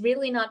learning is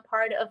really not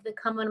part of the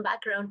common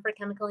background for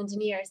chemical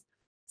engineers.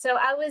 So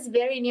I was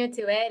very new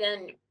to it,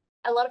 and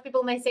a lot of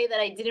people may say that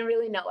I didn't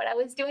really know what I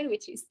was doing,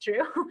 which is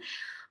true.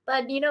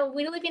 But,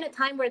 we live in a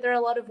time where there are a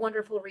lot of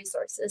wonderful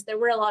resources. There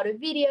were a lot of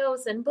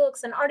videos and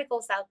books and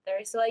articles out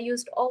there. So I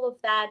used all of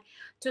that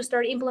to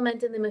start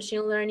implementing the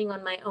machine learning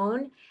on my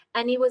own.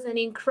 And it was an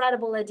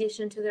incredible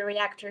addition to the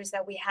reactors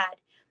that we had.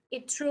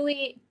 It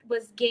truly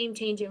was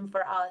game-changing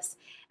for us.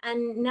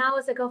 And now,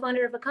 as a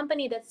co-founder of a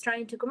company that's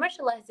trying to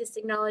commercialize this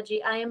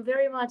technology, I am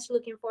very much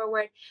looking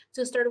forward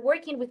to start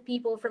working with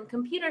people from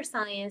computer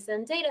science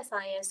and data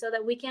science so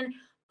that we can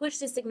push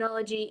this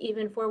technology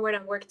even forward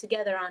and work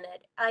together on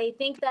it. I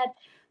think that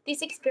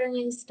this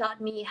experience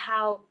taught me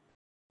how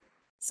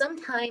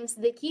sometimes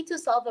the key to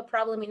solve a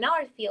problem in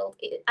our field,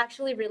 it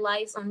actually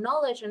relies on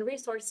knowledge and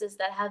resources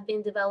that have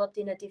been developed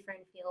in a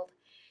different field.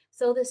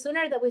 So the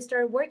sooner that we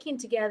start working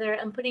together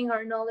and putting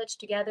our knowledge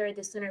together,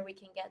 the sooner we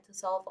can get to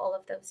solve all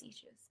of those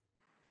issues.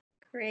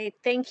 Great,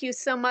 thank you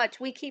so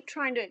much. We keep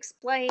trying to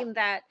explain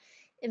that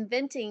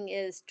inventing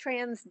is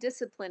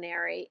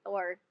transdisciplinary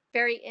or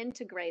very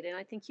integrated.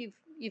 I think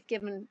You've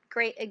given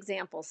great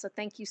examples, so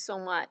thank you so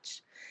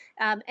much.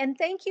 And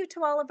thank you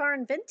to all of our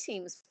invent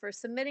teams for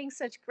submitting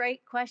such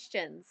great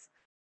questions.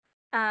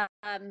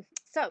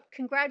 So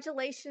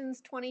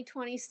congratulations,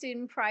 2020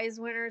 Student Prize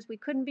winners. We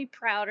couldn't be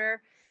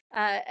prouder.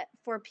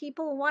 For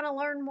people who want to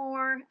learn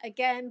more,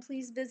 again,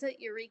 please visit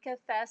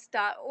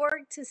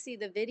EurekaFest.org to see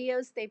the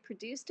videos they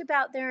produced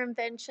about their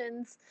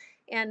inventions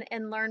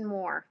and learn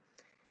more.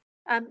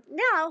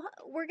 Now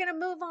we're going to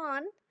move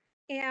on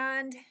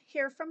and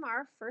hear from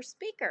our first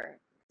speaker.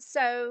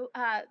 So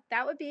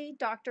that would be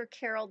Dr.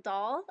 Carol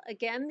Dahl,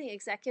 again, the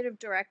Executive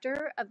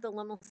Director of the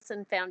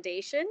Lemelson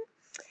Foundation.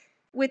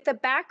 With a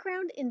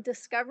background in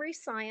discovery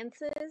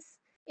sciences,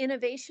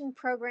 innovation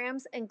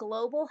programs, and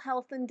global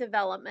health and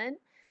development,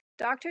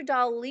 Dr.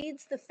 Dahl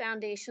leads the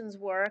Foundation's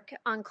work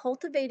on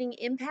cultivating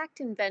impact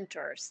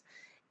inventors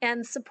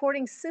and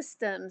supporting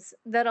systems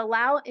that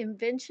allow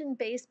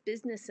invention-based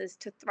businesses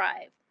to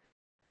thrive.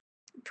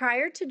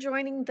 Prior to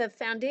joining the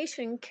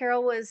Foundation,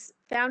 Carol was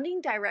founding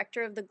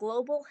director of the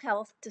Global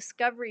Health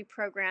Discovery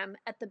Program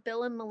at the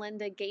Bill and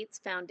Melinda Gates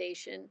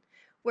Foundation,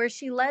 where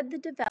she led the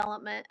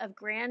development of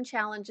Grand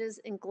Challenges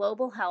in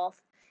Global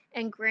Health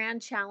and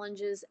Grand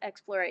Challenges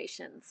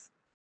Explorations.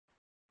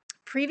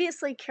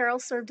 Previously, Carol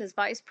served as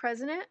vice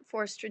president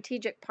for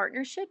strategic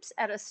partnerships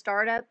at a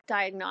startup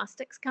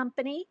diagnostics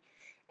company,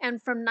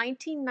 and from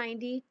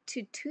 1990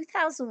 to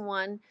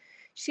 2001,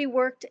 she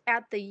worked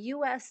at the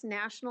U.S.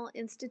 National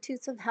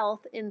Institutes of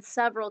Health in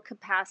several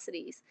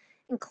capacities,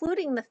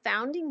 including the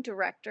founding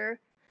director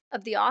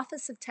of the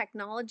Office of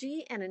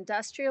Technology and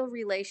Industrial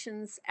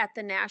Relations at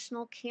the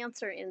National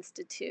Cancer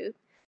Institute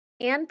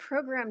and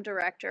program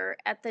director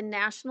at the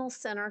National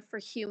Center for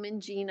Human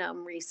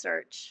Genome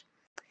Research.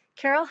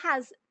 Carol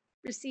has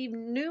received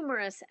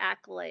numerous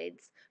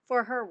accolades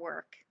for her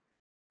work.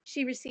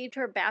 She received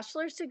her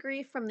bachelor's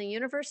degree from the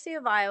University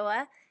of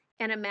Iowa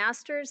and a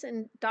master's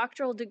and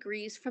doctoral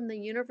degrees from the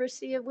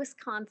University of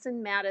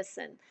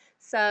Wisconsin-Madison.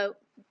 So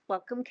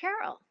welcome,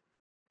 Carol.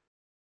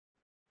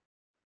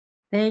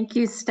 Thank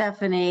you,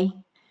 Stephanie.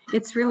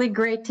 It's really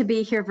great to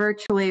be here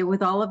virtually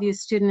with all of you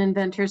student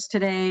inventors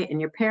today and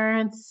your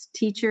parents,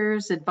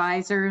 teachers,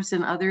 advisors,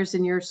 and others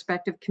in your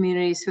respective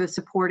communities who have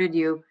supported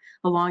you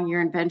along your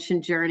invention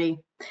journey.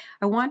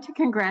 I want to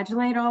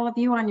congratulate all of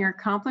you on your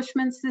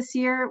accomplishments this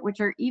year,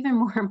 which are even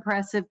more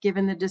impressive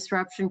given the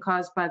disruption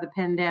caused by the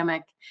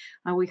pandemic.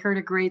 We heard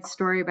a great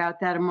story about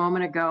that a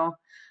moment ago.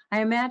 I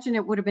imagine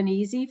it would have been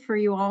easy for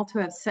you all to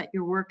have set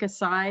your work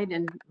aside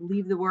and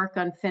leave the work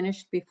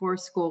unfinished before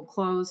school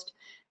closed,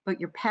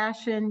 but your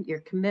passion, your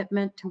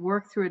commitment to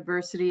work through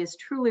adversity is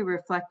truly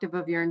reflective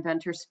of your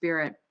inventor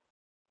spirit.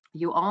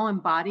 You all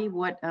embody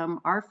what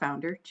our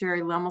founder,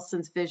 Jerry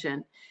Lemelson's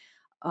vision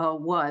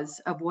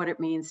was of what it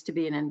means to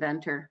be an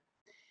inventor.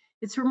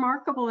 It's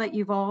remarkable that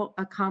you've all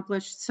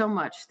accomplished so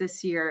much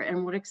this year,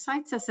 and what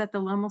excites us at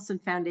the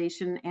Lemelson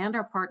Foundation and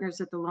our partners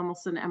at the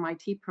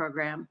Lemelson-MIT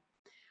Program,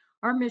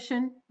 our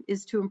mission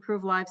is to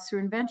improve lives through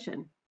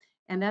invention,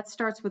 and that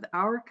starts with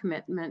our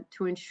commitment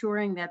to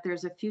ensuring that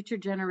there's a future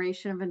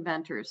generation of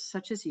inventors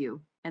such as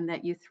you, and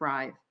that you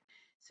thrive.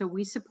 So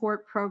we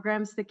support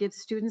programs that give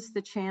students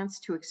the chance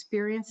to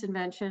experience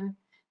invention,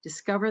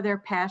 discover their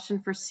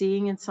passion for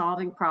seeing and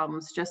solving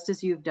problems just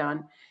as you've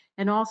done,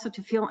 and also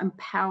to feel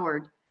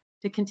empowered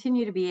to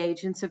continue to be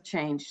agents of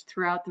change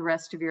throughout the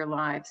rest of your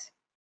lives.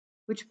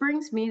 Which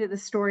brings me to the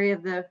story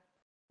of the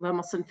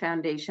Lemelson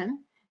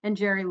Foundation and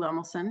Jerry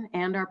Lemelson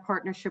and our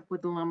partnership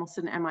with the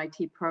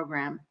Lemelson-MIT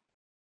Program.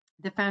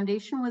 The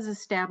foundation was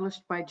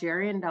established by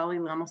Jerry and Dolly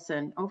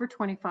Lemelson over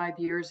 25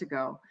 years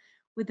ago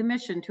with the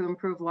mission to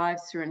improve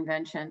lives through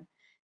invention.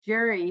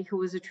 Jerry, who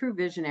was a true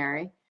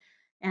visionary,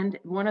 and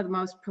one of the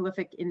most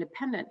prolific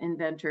independent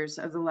inventors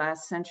of the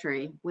last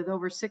century, with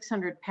over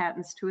 600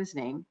 patents to his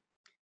name,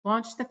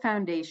 launched the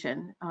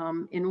foundation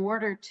in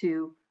order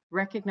to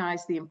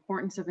recognize the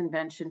importance of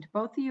invention to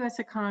both the US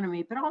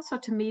economy, but also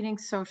to meeting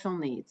social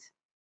needs.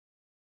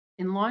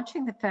 In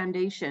launching the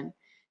foundation,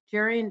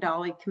 Jerry and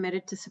Dolly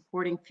committed to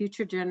supporting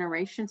future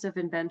generations of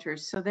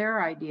inventors so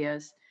their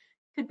ideas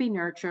could be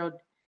nurtured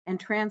and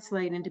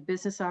translate into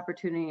business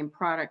opportunity and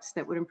products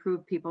that would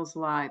improve people's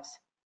lives.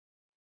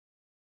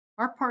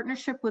 Our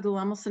partnership with the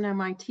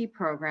Lemelson-MIT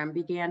Program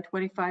began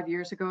 25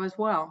 years ago as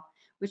well,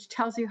 which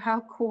tells you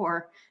how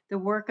core the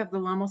work of the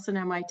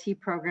Lemelson-MIT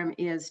Program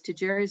is to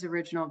Jerry's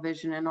original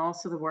vision and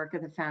also the work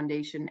of the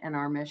foundation and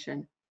our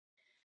mission.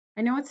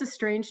 I know it's a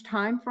strange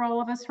time for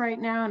all of us right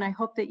now, and I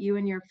hope that you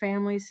and your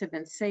families have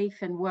been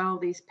safe and well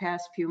these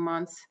past few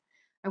months.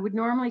 I would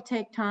normally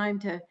take time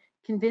to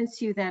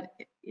convince you that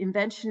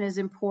invention is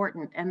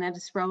important and that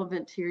it's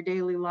relevant to your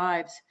daily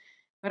lives.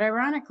 But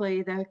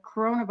ironically, the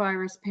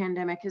coronavirus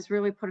pandemic has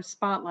really put a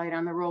spotlight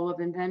on the role of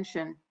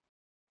invention,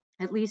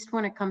 at least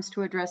when it comes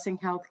to addressing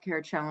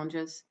healthcare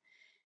challenges.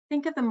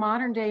 Think of the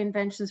modern day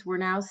inventions we're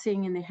now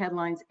seeing in the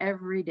headlines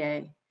every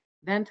day: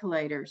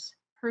 ventilators,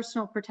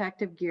 personal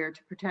protective gear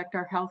to protect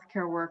our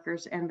healthcare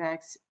workers, and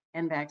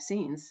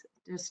vaccines,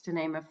 just to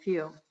name a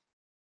few.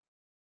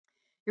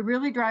 It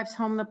really drives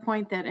home the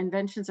point that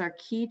inventions are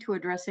key to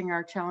addressing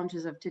our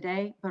challenges of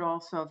today, but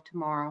also of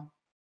tomorrow.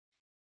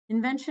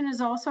 Invention is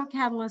also a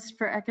catalyst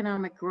for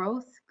economic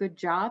growth, good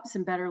jobs,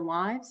 and better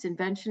lives.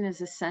 Invention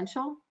is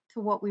essential to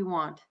what we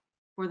want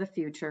for the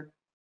future.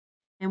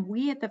 And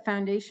we at the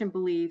Foundation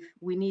believe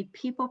we need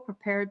people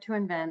prepared to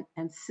invent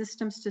and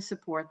systems to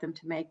support them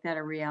to make that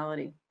a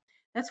reality.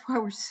 That's why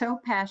we're so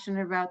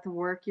passionate about the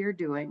work you're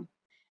doing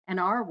and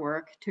our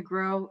work to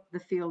grow the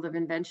field of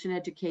invention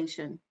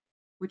education,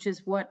 which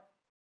is what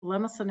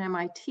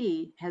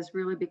Lemelson-MIT has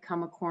really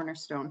become a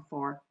cornerstone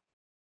for.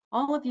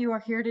 All of you are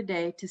here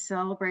today to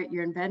celebrate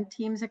your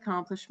InvenTeams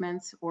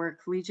accomplishments or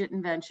collegiate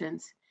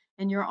inventions,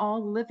 and you're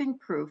all living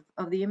proof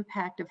of the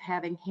impact of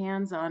having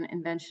hands-on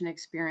invention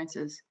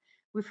experiences.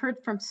 We've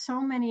heard from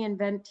so many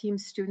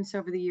InvenTeams students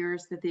over the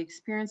years that the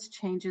experience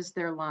changes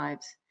their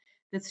lives,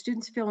 that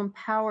students feel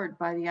empowered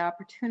by the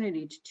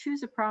opportunity to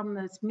choose a problem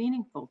that's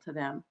meaningful to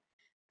them,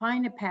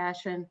 find a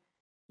passion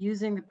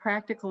using the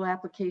practical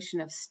application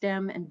of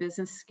STEM and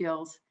business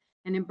skills,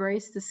 and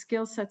embrace the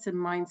skill sets and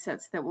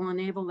mindsets that will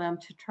enable them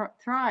to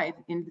thrive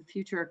in the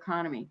future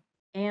economy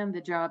and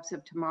the jobs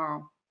of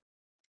tomorrow.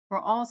 We're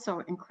also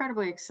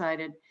incredibly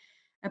excited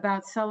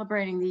about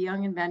celebrating the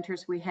young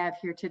inventors we have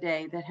here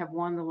today that have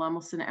won the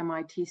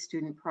Lemelson-MIT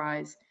Student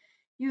Prize.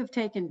 You have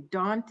taken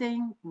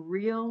daunting,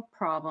 real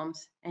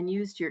problems and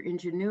used your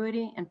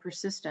ingenuity and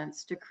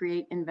persistence to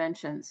create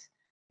inventions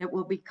that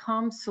will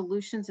become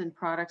solutions and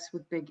products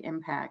with big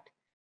impact.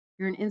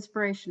 You're an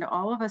inspiration to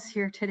all of us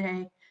here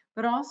today,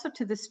 but also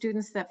to the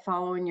students that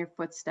follow in your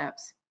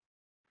footsteps.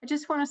 I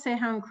just want to say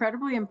how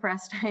incredibly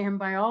impressed I am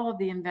by all of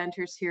the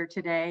inventors here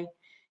today.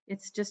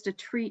 It's just a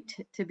treat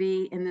to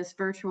be in this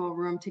virtual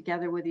room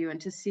together with you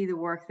and to see the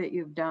work that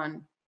you've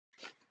done.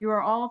 You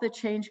are all the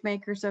change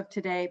makers of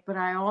today, but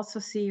I also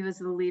see you as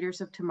the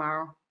leaders of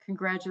tomorrow.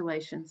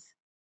 Congratulations.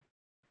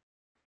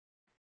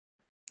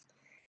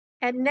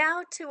 And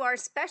now to our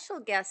special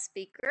guest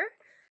speaker.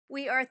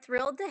 We are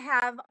thrilled to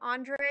have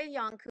Andrei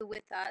Iancu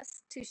with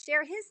us to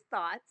share his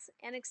thoughts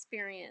and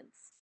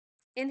experience.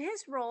 In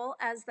his role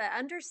as the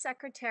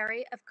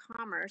Undersecretary of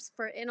Commerce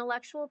for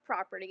Intellectual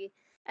Property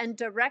and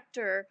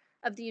Director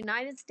of the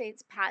United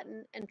States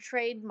Patent and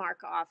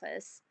Trademark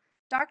Office,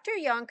 Dr.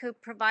 Iancu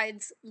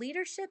provides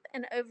leadership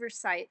and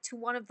oversight to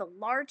one of the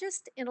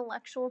largest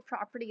intellectual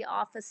property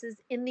offices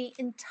in the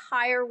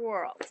entire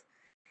world.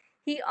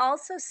 He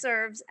also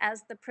serves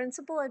as the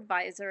principal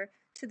advisor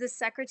to the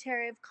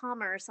Secretary of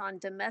Commerce on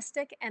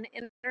domestic and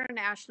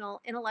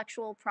international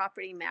intellectual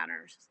property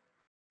matters.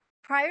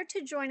 Prior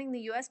to joining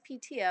the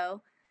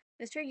USPTO,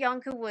 Mr.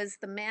 Iancu was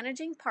the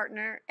managing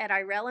partner at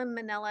Irela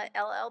Manila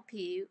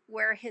LLP,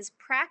 where his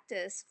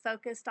practice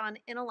focused on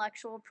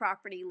intellectual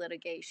property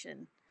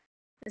litigation.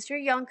 Mr.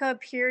 Iancu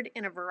appeared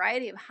in a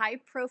variety of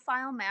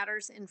high-profile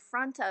matters in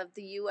front of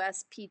the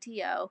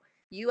USPTO,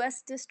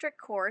 U.S. District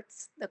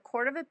Courts, the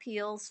Court of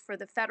Appeals for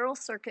the Federal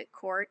Circuit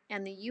Court,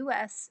 and the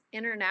U.S.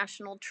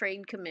 International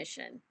Trade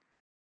Commission.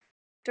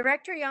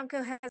 Director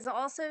Iancu has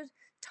also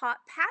taught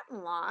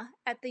patent law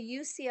at the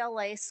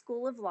UCLA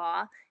School of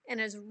Law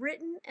and has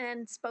written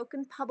and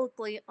spoken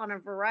publicly on a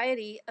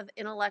variety of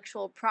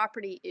intellectual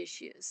property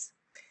issues.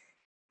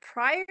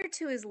 Prior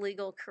to his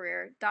legal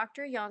career,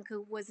 Dr.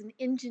 Iancu was an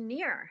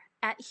engineer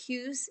at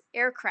Hughes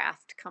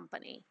Aircraft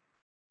Company.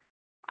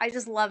 I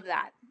just love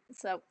that.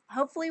 So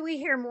hopefully we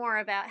hear more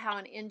about how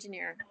an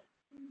engineer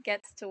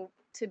gets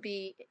to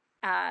be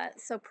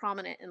so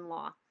prominent in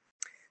law.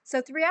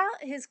 So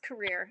throughout his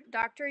career,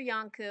 Dr.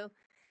 Iancu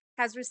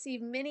has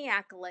received many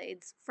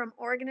accolades from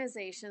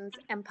organizations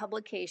and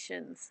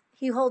publications.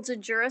 He holds a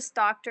Juris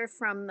Doctor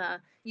from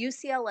the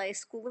UCLA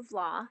School of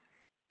Law.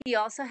 He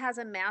also has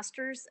a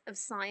Master's of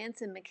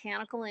Science in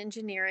Mechanical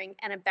Engineering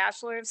and a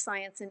Bachelor of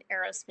Science in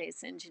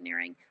Aerospace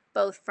Engineering,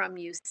 both from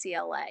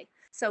UCLA.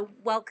 So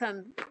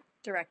welcome,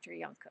 Director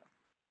Iancu.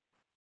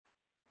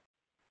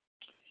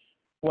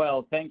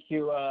 Well, thank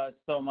you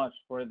so much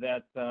for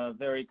that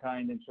very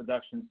kind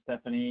introduction,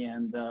 Stephanie.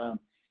 And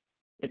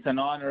it's an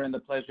honor and a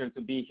pleasure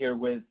to be here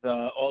with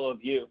all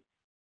of you.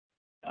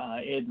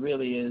 It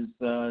really is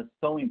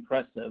so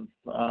impressive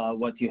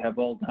what you have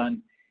all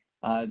done.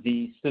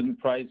 The Student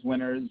Prize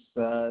winners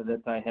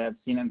that I have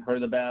seen and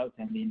heard about,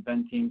 and the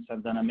InvenTeams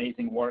have done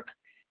amazing work,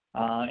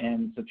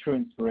 and it's a true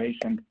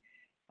inspiration.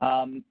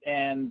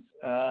 And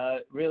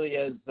really,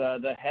 as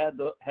the head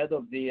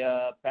of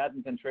the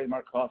Patent and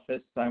Trademark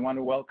Office, I want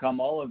to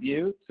welcome all of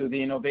you to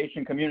the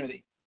innovation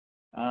community.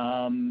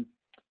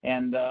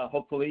 And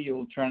hopefully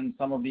you'll turn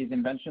some of these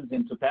inventions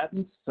into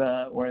patents,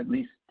 or at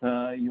least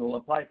you'll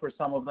apply for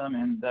some of them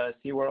and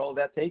see where all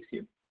that takes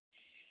you.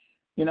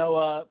 You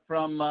know,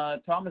 from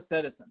Thomas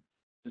Edison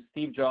to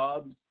Steve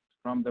Jobs,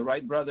 from the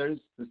Wright brothers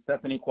to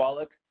Stephanie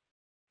Kwolek,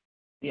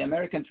 the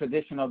American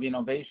tradition of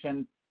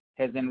innovation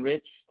has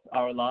enriched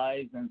our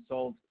lives and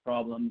solved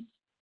problems.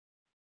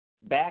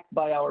 Backed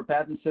by our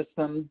patent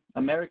system,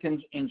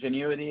 American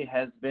ingenuity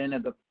has been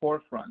at the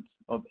forefront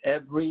of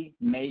every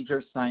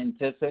major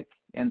scientific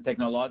and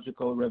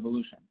technological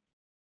revolution.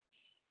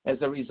 As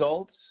a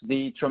result,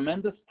 the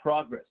tremendous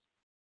progress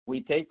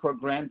we take for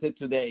granted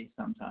today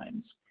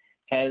sometimes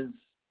has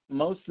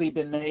mostly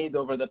been made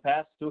over the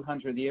past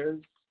 200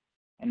 years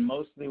and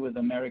mostly with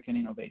American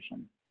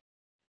innovation.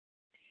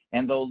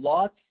 And though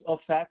lots of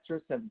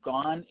factors have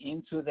gone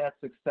into that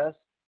success,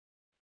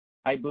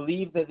 I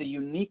believe that the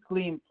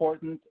uniquely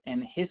important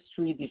and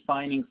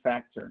history-defining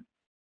factor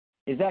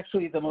is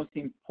actually the most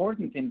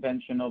important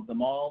invention of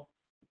them all,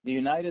 the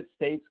United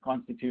States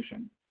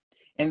Constitution,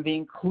 and the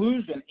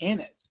inclusion in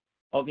it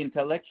of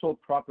intellectual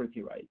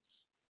property rights.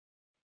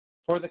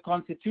 For the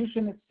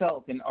Constitution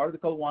itself, in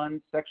Article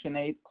 1, Section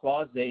 8,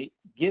 Clause 8,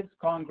 gives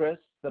Congress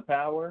the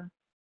power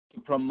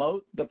to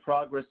promote the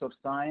progress of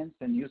science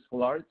and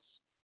useful arts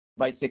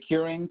by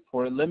securing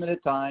for a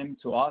limited time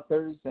to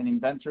authors and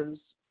inventors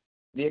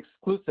the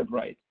exclusive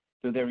right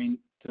to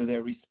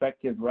their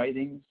respective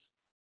writings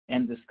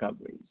and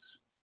discoveries.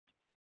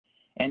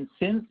 And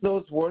since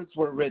those words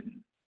were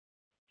written,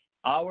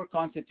 our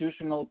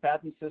constitutional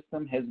patent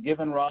system has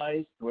given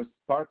rise to a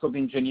spark of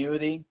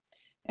ingenuity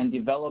and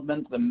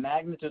development, the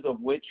magnitude of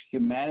which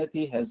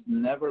humanity has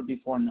never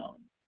before known,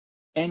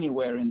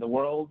 anywhere in the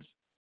world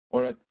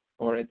or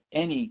at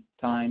any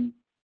time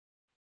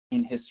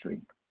in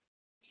history.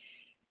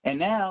 And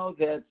now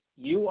that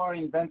you are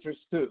inventors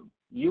too,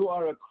 you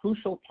are a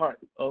crucial part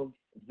of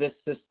this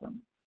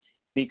system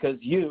because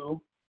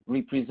you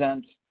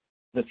represent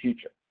the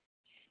future.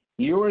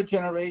 Your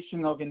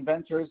generation of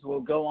inventors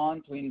will go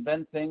on to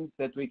invent things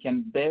that we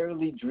can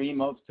barely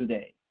dream of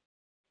today.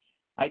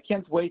 I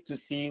can't wait to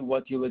see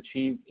what you'll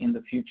achieve in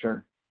the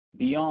future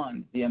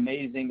beyond the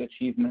amazing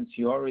achievements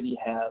you already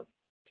have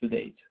to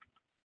date.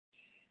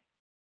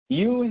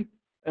 You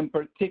in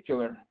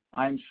particular,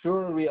 I'm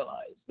sure,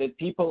 realize that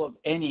people of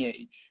any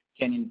age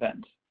can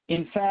invent.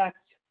 In fact,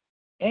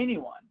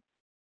 anyone,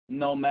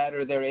 no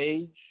matter their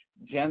age,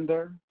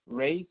 gender,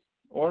 race,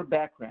 or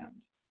background,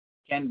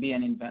 can be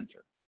an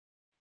inventor.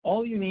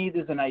 All you need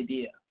is an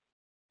idea.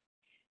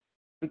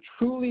 To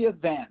truly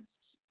advance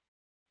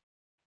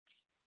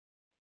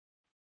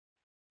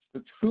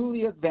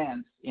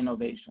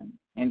innovation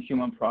and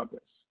human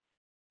progress,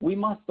 we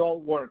must all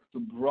work to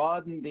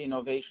broaden the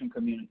innovation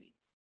community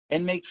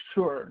and make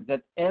sure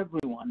that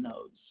everyone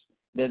knows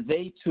that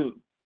they too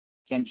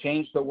can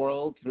change the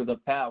world through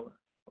the power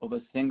of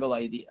a single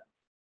idea.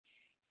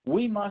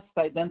 We must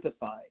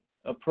identify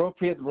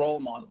appropriate role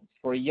models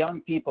for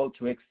young people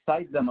to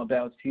excite them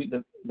about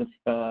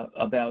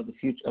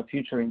a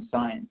future in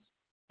science,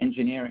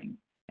 engineering,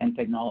 and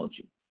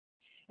technology.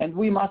 And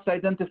we must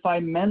identify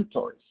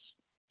mentors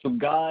to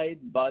guide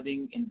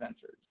budding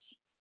inventors.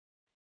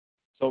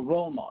 So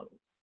role models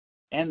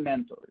and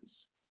mentors.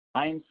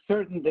 I am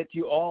certain that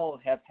you all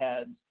have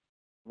had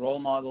role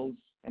models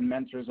and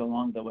mentors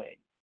along the way.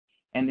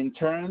 And in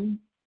turn,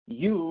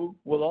 you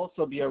will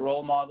also be a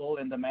role model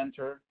and a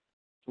mentor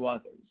to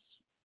others.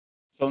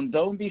 So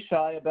don't be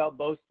shy about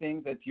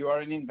boasting that you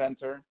are an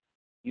inventor.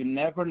 You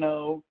never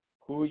know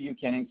who you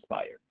can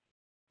inspire.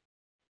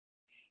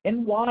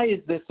 And why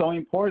is this so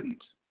important?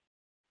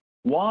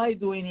 Why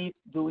do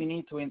we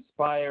need to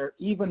inspire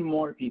even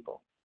more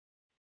people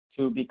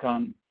to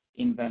become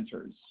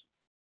inventors?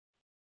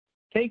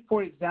 Take,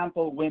 for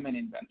example, women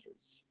inventors.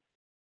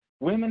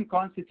 Women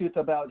constitute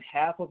about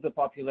half of the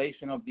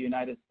population of the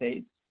United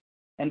States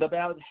and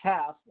about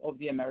half of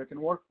the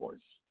American workforce.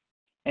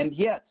 And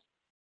yet,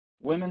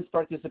 women's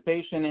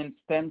participation in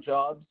STEM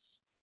jobs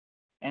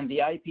and the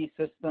IP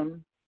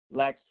system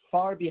lags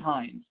far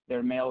behind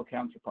their male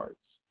counterparts.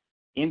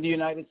 In the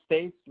United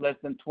States, less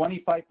than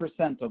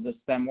 25% of the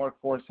STEM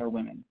workforce are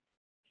women.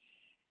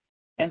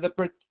 And the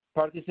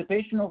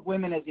participation of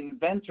women as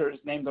inventors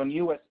named on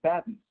US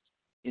patents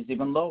is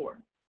even lower.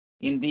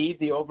 Indeed,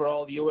 the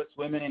overall US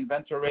women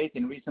inventor rate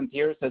in recent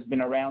years has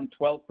been around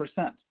 12%.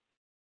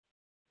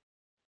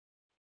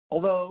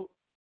 Although,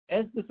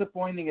 as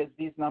disappointing as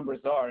these numbers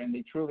are, and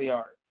they truly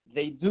are,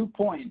 they do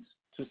point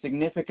to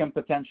significant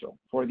potential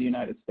for the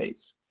United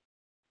States.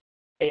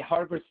 A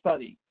Harvard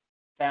study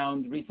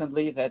found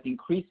recently that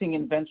increasing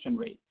invention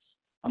rates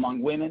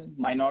among women,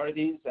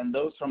 minorities, and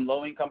those from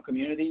low-income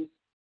communities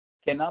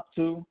can up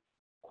to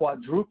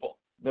quadruple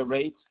the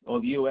rate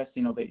of US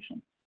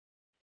innovation.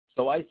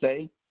 So I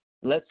say,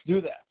 let's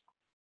do that.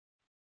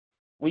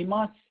 We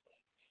must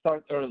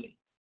start early.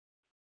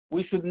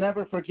 We should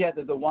never forget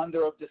that the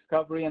wonder of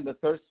discovery and the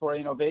thirst for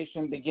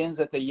innovation begins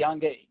at a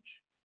young age,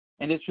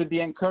 and it should be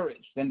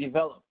encouraged and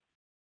developed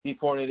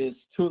before it is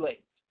too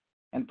late.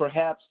 And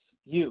perhaps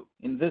you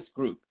in this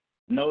group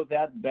know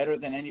that better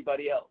than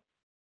anybody else.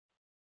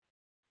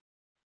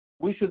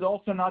 We should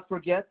also not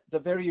forget the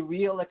very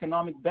real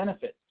economic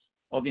benefits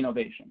of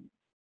innovation.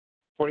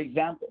 For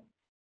example,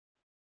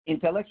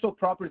 intellectual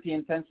property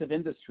intensive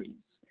industries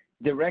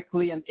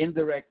directly and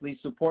indirectly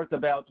support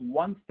about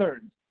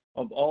 1/3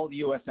 of all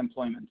US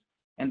employment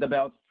and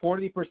about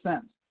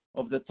 40%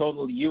 of the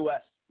total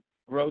US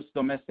gross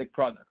domestic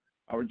product,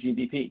 our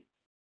GDP.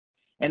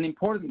 And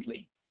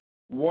importantly,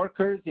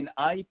 workers in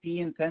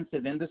IP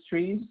intensive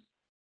industries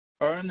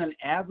earn an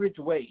average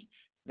wage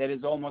that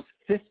is almost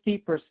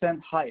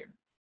 50% higher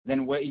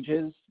than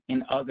wages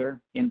in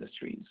other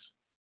industries.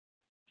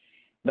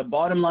 The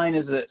bottom line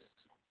is this: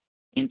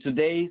 in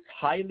today's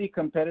highly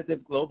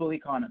competitive global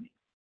economy,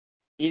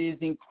 it is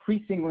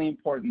increasingly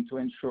important to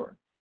ensure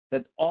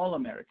that all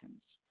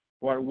Americans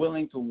who are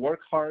willing to work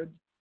hard,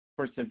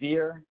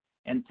 persevere,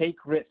 and take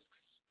risks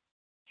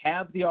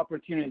have the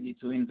opportunity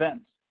to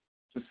invent,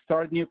 to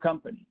start new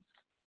companies,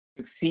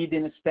 succeed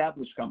in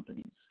established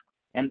companies,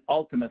 and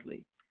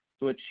ultimately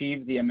to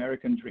achieve the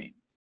American dream.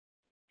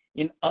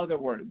 In other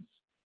words,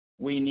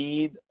 we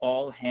need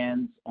all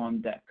hands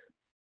on deck.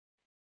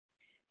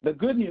 The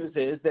good news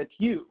is that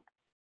you,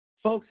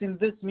 folks in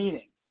this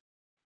meeting,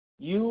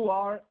 you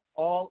are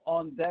all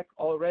on deck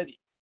already,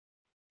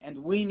 and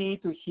we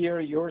need to hear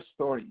your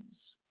stories.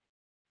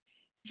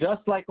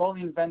 Just like all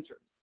inventors,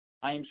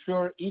 I am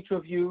sure each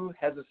of you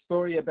has a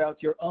story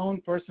about your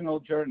own personal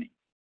journey,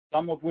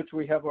 some of which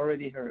we have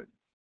already heard,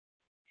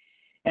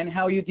 and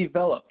how you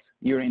developed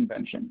your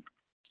invention.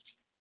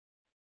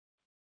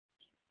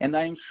 And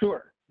I am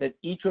sure that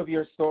each of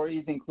your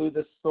stories includes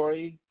a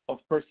story of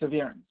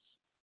perseverance.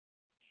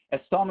 As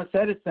Thomas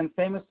Edison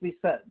famously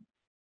said,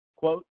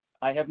 quote,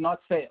 "I have not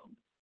failed.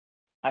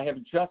 I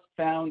have just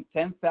found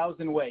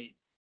 10,000 ways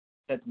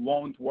that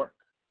won't work."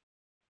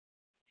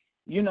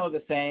 You know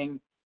the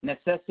saying,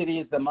 necessity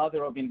is the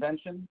mother of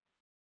invention?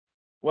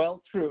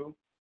 Well, true,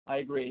 I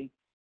agree,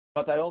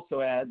 but I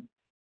also add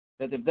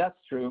that if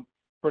that's true,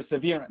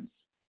 perseverance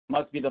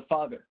must be the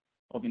father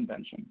of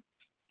invention.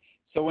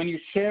 So when you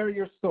share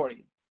your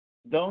story,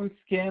 don't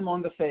skim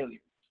on the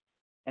failures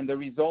and the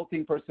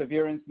resulting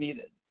perseverance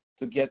needed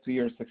to get to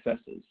your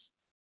successes.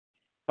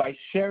 By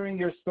sharing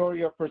your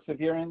story of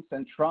perseverance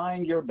and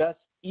trying your best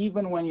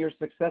even when your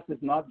success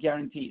is not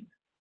guaranteed,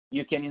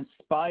 you can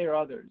inspire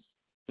others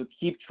to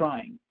keep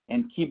trying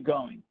and keep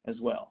going as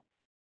well.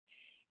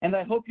 And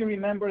I hope you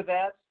remember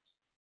that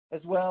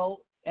as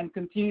well and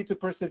continue to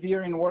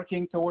persevere in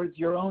working towards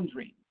your own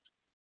dreams,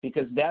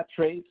 because that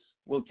trait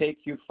will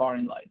take you far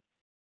in life.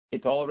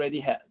 It already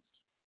has.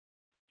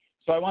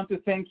 So I want to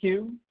thank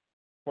you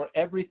for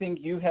everything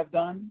you have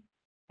done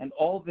and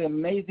all the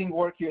amazing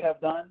work you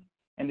have done,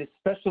 and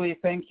especially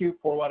thank you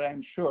for what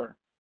I'm sure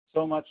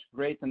so much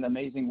great and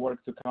amazing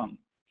work to come.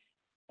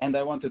 And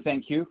I want to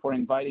thank you for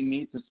inviting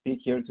me to speak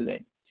here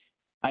today.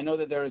 I know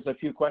that there is a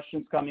few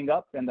questions coming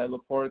up, and I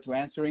look forward to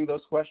answering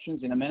those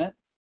questions in a minute.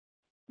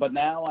 But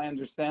now I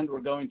understand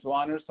we're going to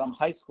honor some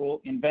high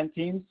school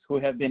InvenTeams who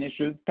have been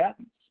issued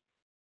patents.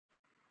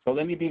 So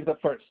let me be the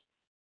first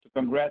to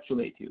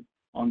congratulate you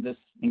on this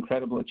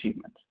incredible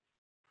achievement.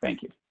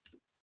 Thank you.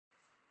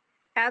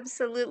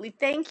 Absolutely.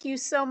 Thank you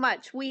so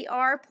much. We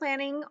are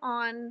planning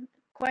on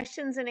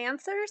questions and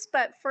answers,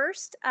 but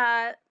first,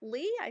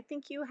 Lee, I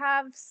think you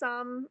have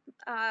some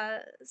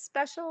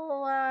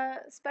special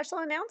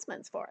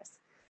announcements for us.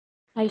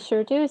 I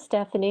sure do,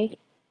 Stephanie.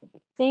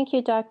 Thank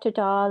you, Dr.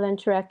 Dahl and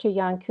Director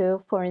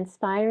Iancu, for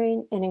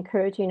inspiring and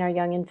encouraging our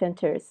young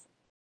inventors.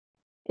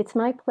 It's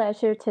my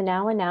pleasure to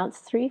now announce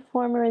 3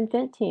 former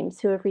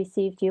InvenTeams who have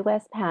received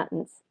U.S.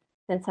 patents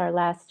since our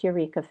last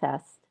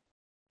EurekaFest.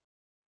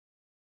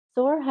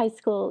 Soar High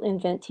School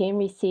InvenTeam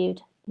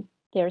received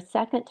their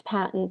 2nd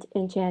patent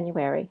in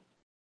January.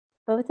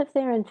 Both of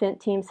their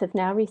InvenTeams have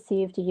now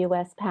received a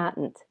U.S.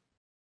 patent.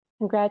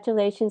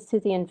 Congratulations to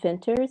the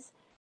inventors,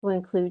 who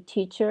include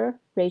teacher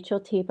Rachel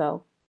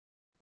Tebow.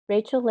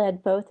 Rachel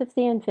led both of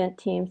the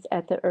InvenTeams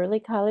at the early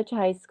college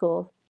high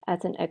school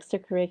as an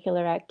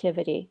extracurricular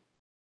activity.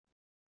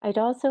 I'd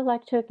also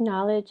like to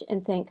acknowledge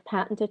and thank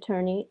patent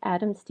attorney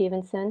Adam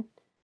Stevenson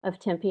of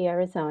Tempe,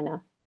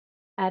 Arizona.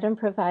 Adam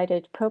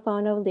provided pro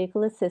bono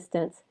legal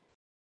assistance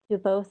to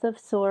both of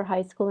SOAR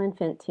High School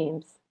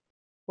InvenTeams.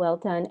 Well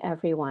done,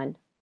 everyone.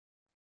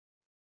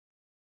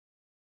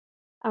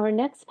 Our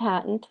next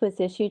patent was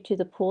issued to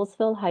the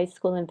Poolsville High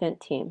School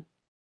InvenTeam.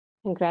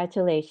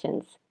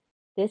 Congratulations.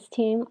 This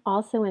team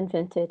also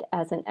invented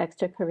as an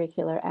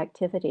extracurricular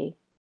activity.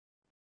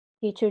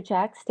 Teacher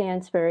Jack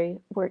Stansbury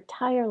worked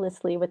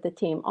tirelessly with the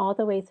team all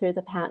the way through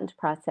the patent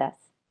process.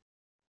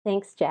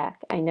 Thanks,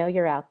 Jack. I know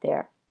you're out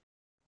there.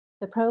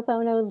 The pro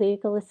bono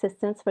legal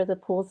assistance for the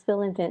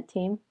Poolsville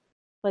InvenTeam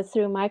was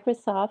through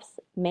Microsoft's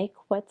Make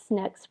What's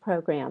Next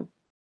program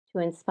to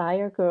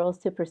inspire girls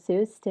to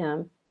pursue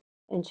STEM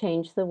and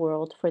change the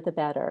world for the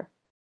better.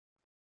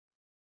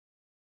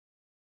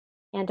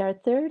 And our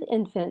 3rd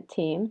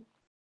InvenTeam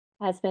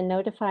has been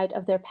notified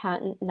of their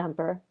patent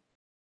number.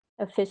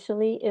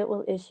 Officially, it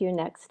will issue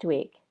next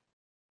week.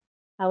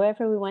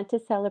 However, we want to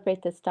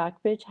celebrate the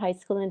Stockbridge High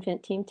School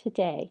InvenTeam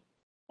today,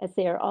 as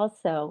they are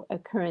also a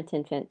current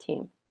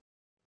InvenTeam.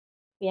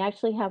 We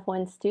actually have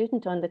one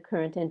student on the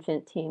current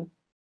InvenTeam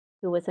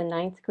who was a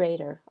 9th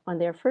grader on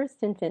their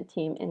first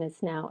InvenTeam and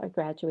is now a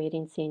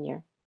graduating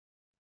senior.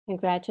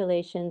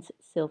 Congratulations,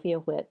 Sylvia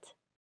Witt.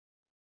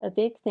 A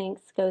big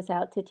thanks goes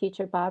out to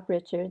teacher Bob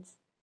Richards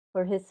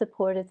for his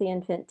support of the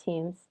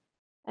InvenTeams,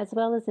 as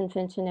well as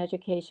invention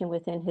education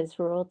within his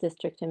rural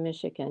district in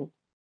Michigan.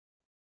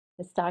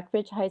 The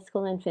Stockbridge High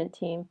School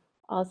InvenTeam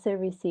also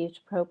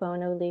received pro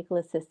bono legal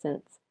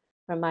assistance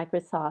from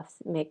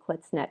Microsoft's Make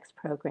What's Next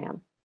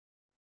program.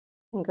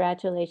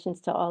 Congratulations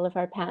to all of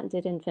our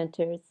patented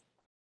inventors,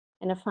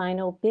 And a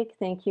final big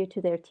thank you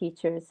to their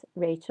teachers,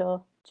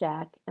 Rachel,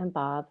 Jack, and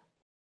Bob,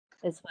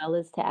 as well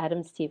as to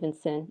Adam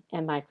Stevenson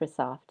and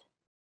Microsoft.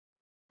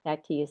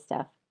 Back to you,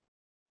 Steph.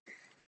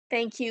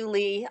 Thank you,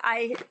 Lee.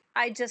 I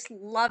just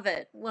love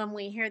it when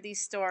we hear these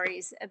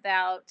stories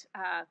about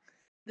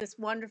this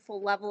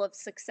wonderful level of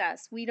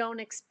success. We don't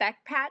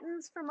expect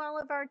patents from all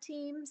of our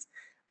teams,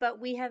 but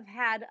we have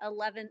had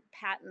 11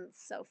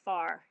 patents so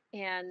far,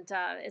 and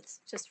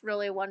it's just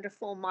really a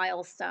wonderful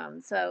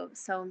milestone. So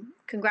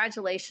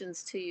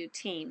congratulations to you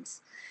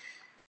teams.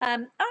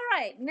 All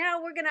right,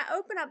 now we're going to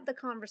open up the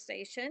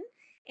conversation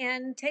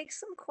and take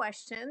some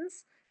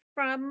questions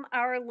from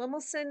our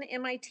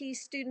Lemelson-MIT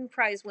Student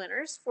Prize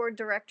winners for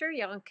Director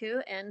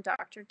Iancu and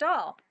Dr.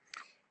 Dahl.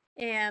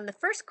 And the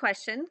first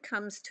question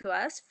comes to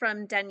us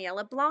from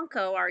Daniela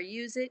Blanco, our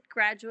Use It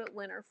graduate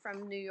winner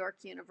from New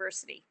York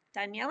University.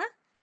 Daniela?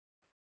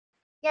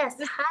 Yes,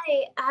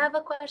 hi. I have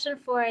a question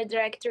for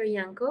Director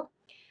Iancu.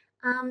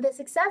 The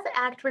Success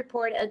Act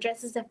report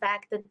addresses the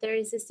fact that there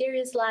is a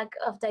serious lack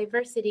of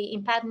diversity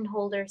in patent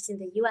holders in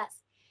the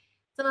US.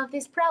 Some of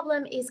this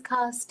problem is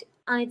caused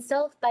on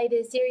itself by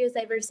the serious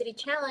diversity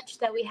challenge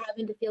that we have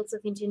in the fields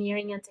of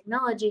engineering and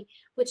technology,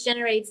 which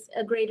generates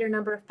a greater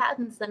number of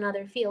patents than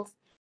other fields.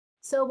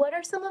 So what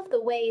are some of the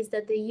ways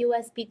that the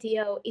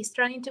USPTO is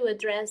trying to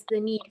address the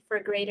need for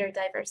greater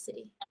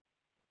diversity?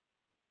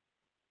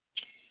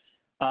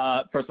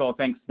 First of all,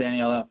 thanks,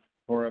 Daniela,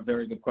 for a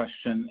very good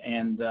question.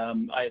 And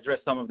I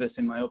addressed some of this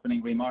in my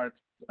opening remarks.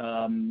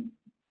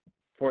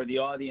 For the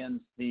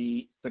audience,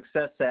 the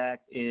Success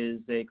Act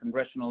is a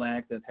congressional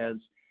act that has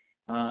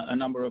a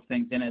number of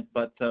things in it,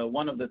 but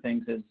one of the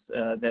things is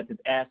that it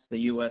asks the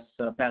U.S.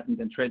 Patent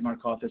and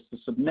Trademark Office to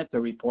submit a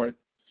report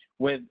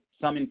with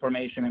some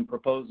information and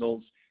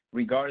proposals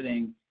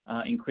regarding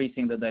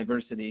increasing the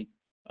diversity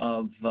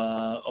of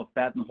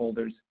patent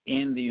holders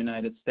in the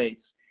United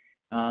States.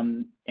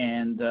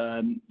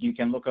 You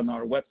can look on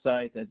our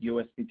website at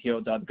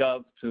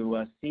uspto.gov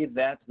to see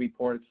that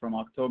report from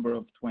October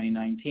of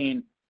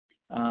 2019,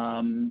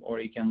 or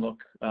you can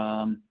look,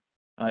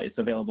 it's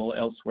available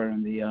elsewhere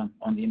on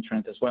the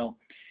internet as well.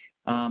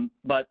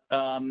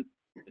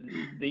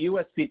 The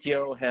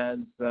USPTO has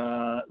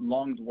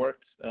long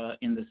worked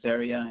in this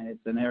area, and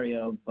it's an area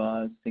of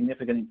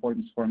significant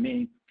importance for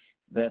me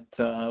that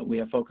we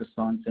have focused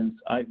on since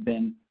I've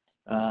been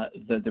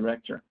the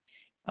director.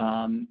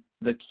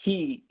 The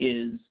key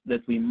is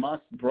that we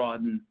must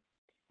broaden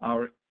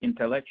our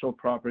intellectual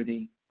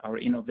property, our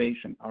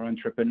innovation, our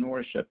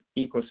entrepreneurship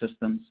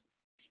ecosystems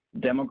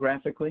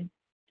demographically,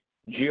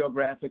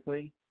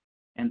 geographically,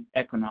 and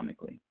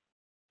economically.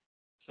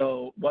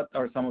 So what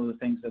are some of the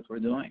things that we're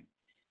doing?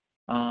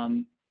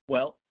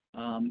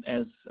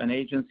 As an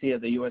agency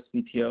at the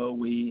USPTO,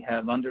 we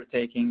have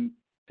taken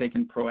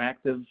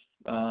proactive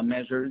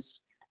measures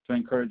to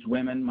encourage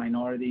women,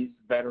 minorities,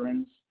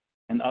 veterans,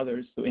 and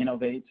others to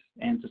innovate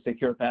and to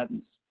secure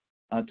patents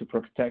to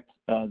protect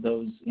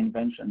those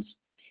inventions.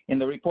 In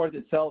the report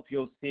itself,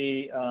 you'll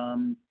see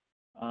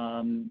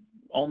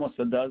almost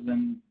a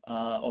dozen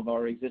of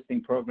our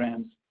existing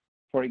programs.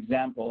 For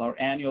example, our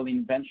annual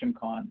Invention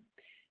Con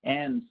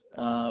and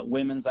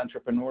Women's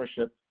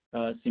Entrepreneurship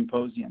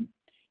Symposium.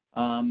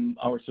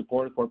 Our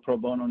support for pro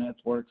bono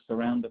networks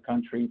around the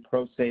country,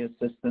 pro se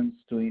assistance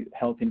to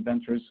help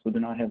inventors who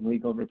do not have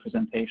legal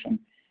representation,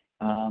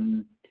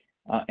 and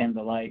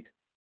the like.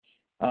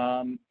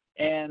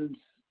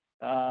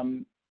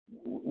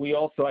 We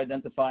also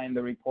identify in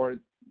the report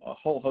a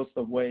whole host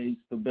of ways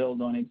to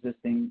build on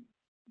existing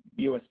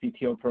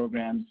USPTO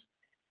programs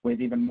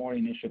with even more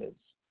initiatives.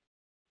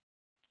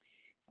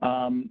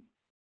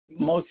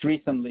 Most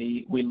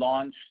recently, we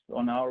launched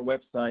on our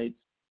website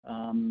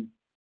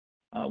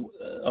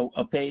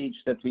a page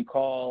that we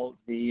call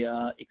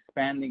the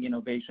Expanding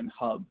Innovation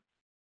Hub.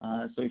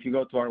 So if you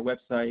go to our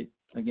website,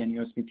 again,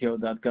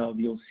 uspto.gov,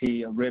 you'll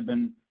see a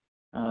ribbon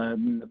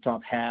in the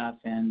top half,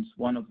 and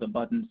one of the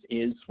buttons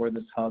is for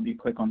this hub. You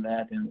click on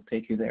that and it'll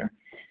take you there.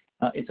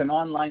 It's an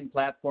online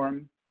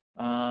platform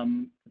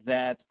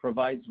that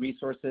provides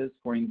resources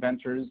for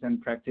inventors and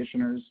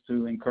practitioners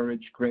to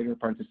encourage greater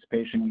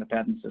participation in the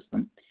patent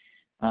system.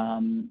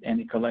 And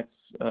it collects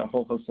a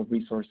whole host of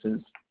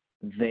resources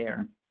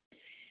there.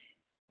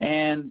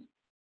 And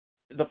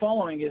the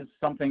following is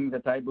something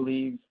that I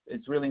believe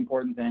is really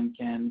important and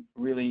can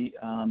really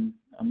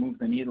move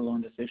the needle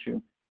on this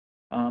issue.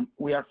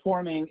 We are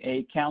forming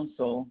a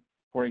council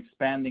for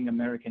expanding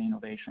American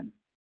innovation.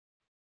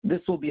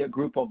 This will be a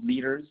group of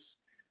leaders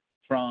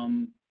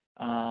from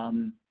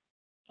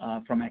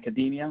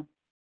academia,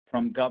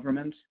 from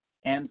government,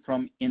 and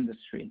from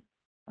industry,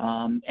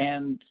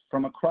 and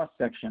from a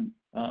cross-section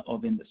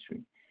of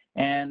industry.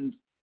 And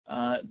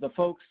the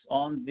folks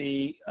on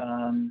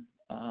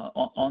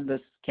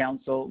this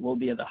council will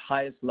be at the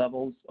highest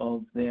levels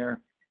of their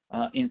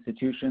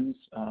institutions.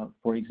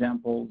 For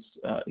example,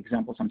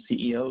 some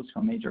CEOs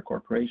from major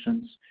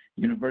corporations,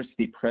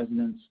 university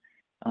presidents,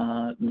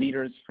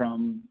 leaders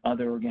from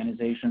other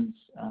organizations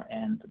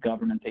and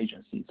government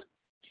agencies.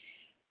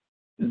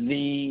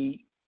 The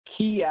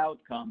key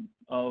outcome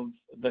of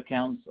the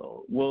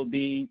council will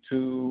be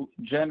to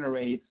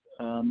generate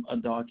a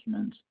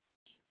document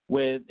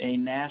with a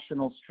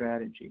national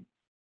strategy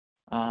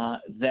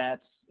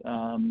that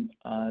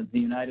the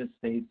United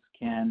States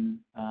can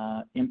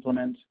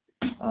implement,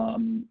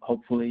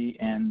 hopefully,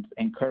 and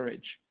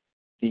encourage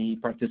the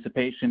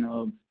participation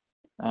of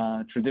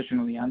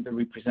traditionally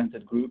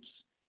underrepresented groups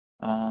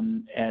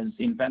as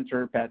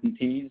inventor,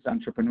 patentees,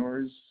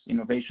 entrepreneurs,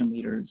 innovation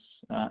leaders,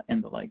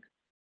 and the like.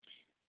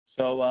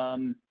 So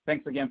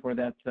thanks again for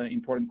that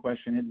important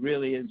question. It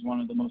really is one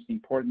of the most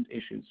important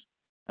issues,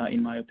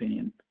 in my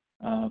opinion,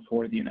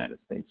 for the United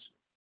States,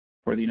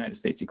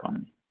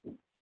 economy.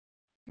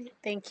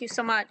 Thank you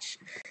so much.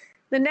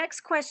 The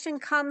next question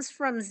comes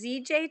from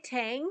ZJ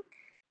Tang,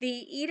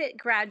 the EDIT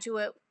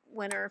graduate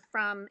winner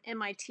from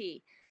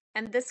MIT.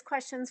 And this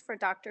question's for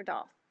Dr.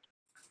 Dahl.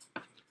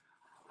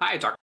 Hi,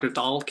 Dr.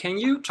 Dahl. Can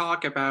you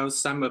talk about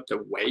some of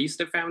the ways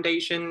the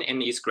foundation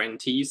and its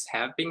grantees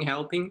have been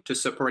helping to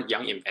support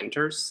young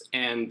inventors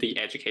and the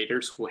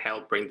educators who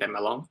help bring them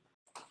along?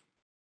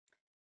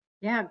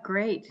 Yeah,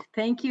 great.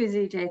 Thank you,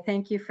 ZJ.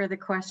 Thank you for the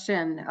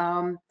question.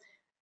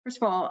 First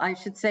of all, I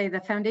should say the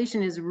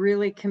foundation is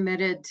really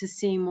committed to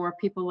seeing more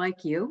people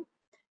like you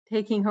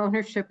taking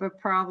ownership of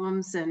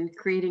problems and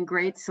creating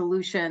great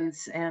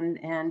solutions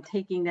and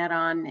taking that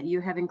on.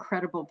 You have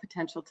incredible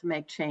potential to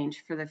make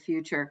change for the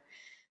future.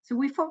 So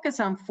we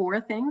focus on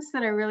 4 things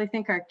that I really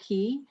think are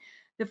key.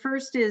 The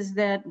first is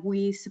that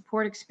we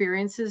support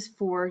experiences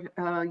for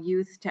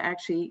youth to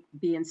actually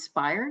be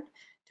inspired,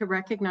 to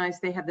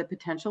recognize they have the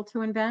potential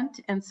to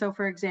invent. And so,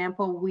 for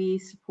example, we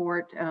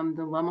support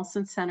the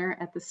Lemelson Center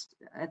at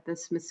the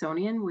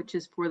Smithsonian, which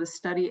is for the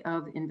study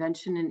of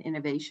invention and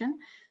innovation.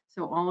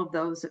 So all of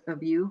those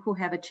of you who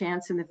have a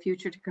chance in the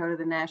future to go to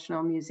the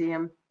National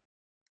Museum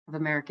of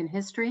American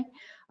History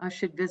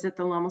should visit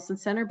the Lemelson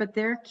Center. But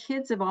their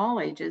kids of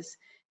all ages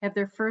have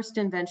their first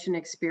invention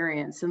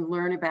experience and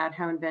learn about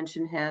how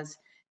invention has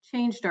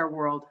changed our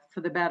world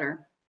for the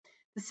better.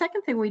 The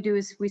second thing we do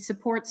is we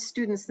support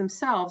students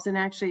themselves in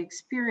actually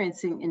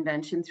experiencing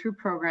invention through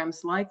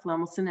programs like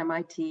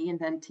Lemelson-MIT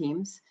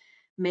InvenTeams,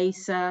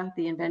 MESA,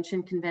 the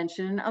Invention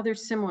Convention, and other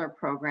similar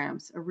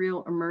programs, a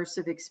real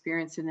immersive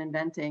experience in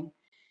inventing.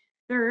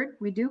 Third,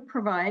 we do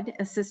provide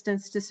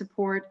assistance to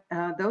support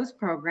those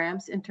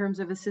programs in terms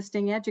of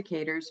assisting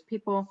educators,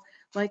 people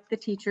like the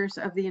teachers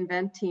of the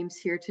InvenTeams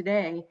here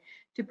today,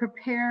 to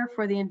prepare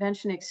for the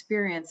invention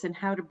experience and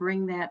how to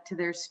bring that to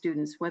their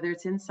students, whether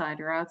it's inside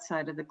or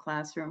outside of the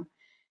classroom.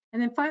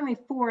 And then finally,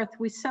 fourth,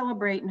 we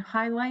celebrate and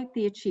highlight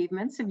the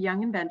achievements of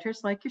young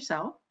inventors like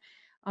yourself,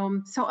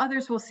 so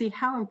others will see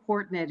how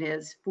important it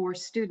is for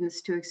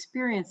students to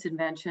experience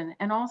invention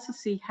and also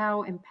see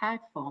how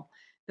impactful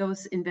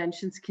those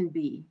inventions can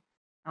be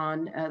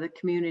on the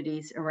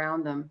communities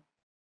around them.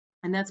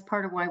 And that's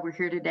part of why we're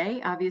here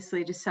today,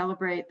 obviously, to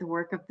celebrate the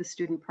work of the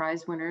Student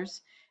Prize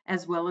winners,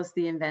 as well as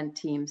the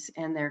InvenTeams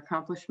and their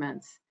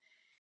accomplishments.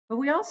 But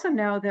we also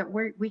know that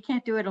we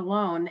can't do it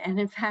alone. And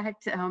in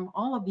fact,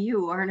 all of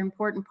you are an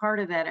important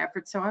part of that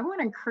effort. So I want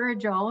to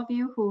encourage all of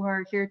you who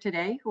are here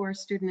today, who are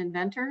student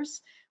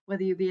inventors,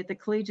 whether you be at the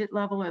collegiate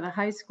level or the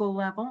high school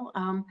level,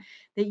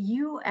 that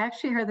you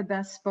actually are the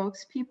best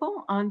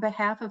spokespeople on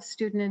behalf of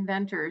student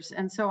inventors.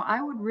 And so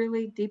I would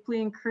really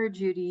deeply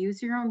encourage you to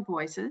use your own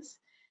voices,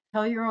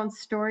 tell your own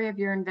story of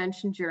your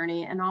invention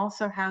journey, and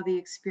also how the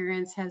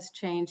experience has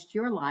changed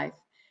your life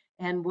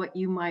and what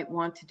you might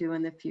want to do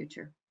in the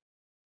future.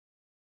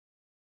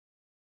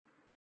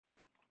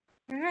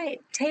 All right,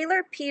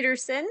 Taylor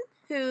Peterson,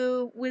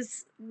 who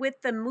was with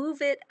the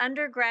Move It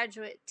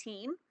undergraduate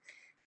team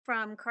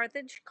from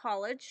Carthage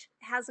College,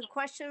 has a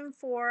question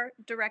for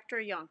Director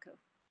Iancu.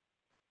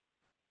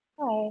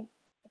 Hi.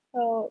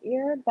 So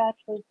your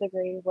bachelor's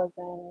degree was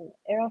in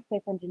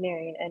aerospace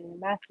engineering and your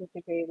master's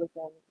degree was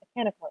in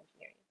mechanical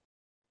engineering.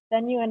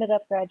 Then you ended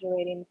up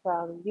graduating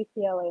from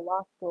UCLA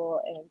Law School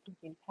and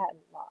teaching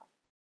patent law.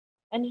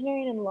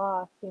 Engineering and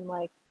law seem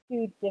like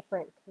 2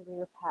 different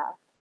career paths.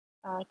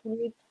 Can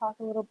you talk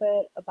a little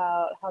bit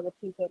about how the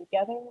 2 go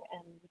together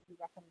and would you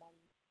recommend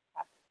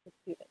paths to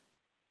students?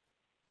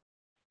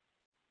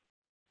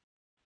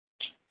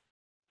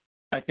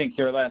 I think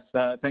your last,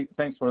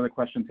 thanks for the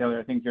question, Taylor.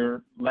 I think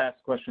your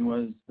last question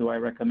was, do I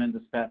recommend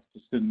this path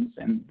to students?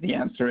 And the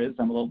answer is,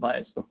 I'm a little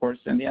biased, of course,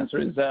 and the answer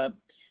is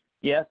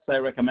yes, I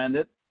recommend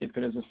it if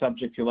it is a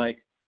subject you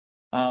like.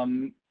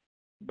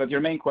 But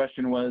your main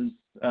question was,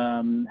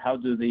 how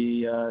do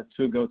the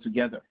 2 go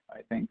together?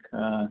 I think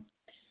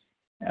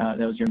that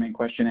was your main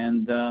question.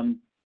 And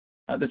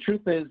the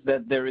truth is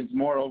that there is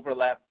more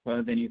overlap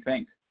than you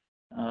think.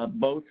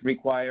 Both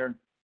require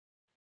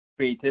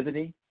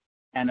creativity,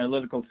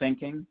 analytical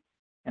thinking,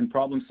 and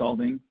problem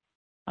solving.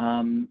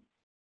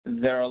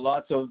 There are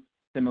lots of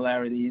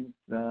similarities,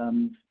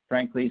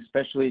 frankly,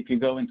 especially if you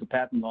go into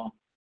patent law.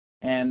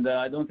 And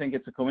I don't think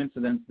it's a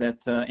coincidence that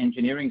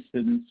engineering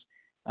students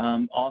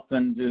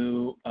often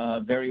do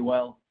very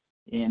well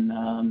in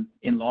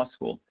law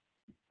school.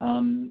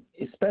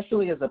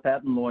 Especially as a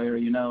patent lawyer,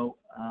 you know,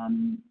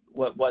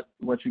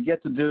 what you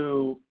get to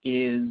do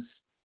is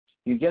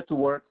you get to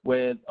work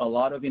with a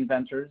lot of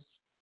inventors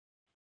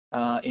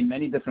in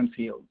many different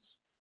fields,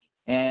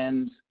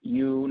 and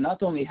you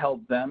not only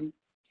help them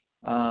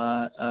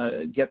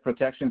get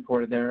protection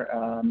for their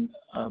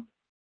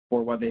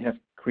for what they have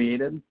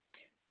created,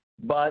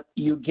 but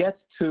you get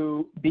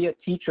to be a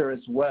teacher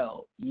as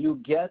well.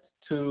 You get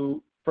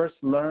to first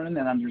learn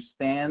and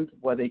understand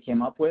what they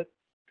came up with,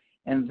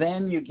 and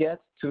then you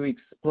get to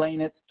explain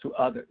it to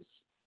others.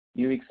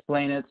 You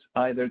explain it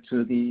either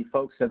to the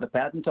folks at the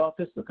patent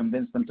office to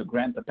convince them to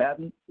grant the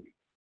patent,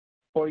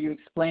 or you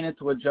explain it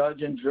to a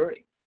judge and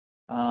jury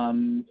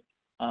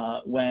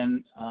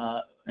when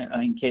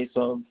in case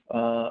of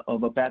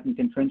a patent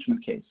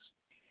infringement case.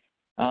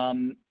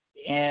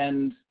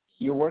 And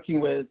you're working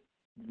with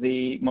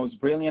the most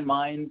brilliant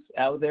minds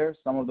out there,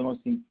 some of the most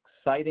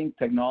exciting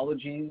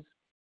technologies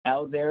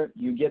out there.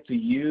 You get to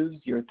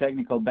use your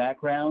technical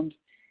background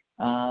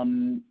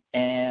in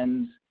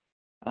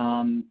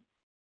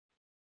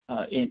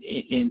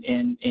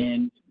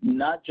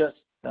not just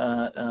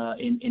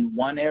in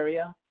one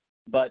area,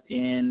 but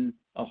in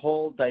a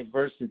whole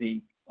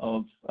diversity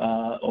of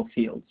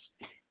fields.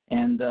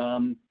 And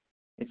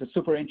it's a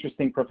super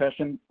interesting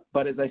profession,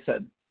 but as I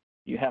said,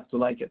 you have to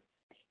like it.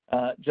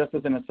 Just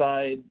as an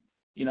aside,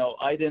 you know,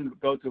 I didn't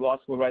go to law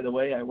school right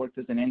away. I worked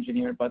as an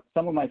engineer, but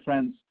some of my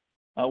friends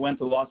went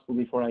to law school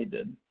before I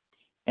did.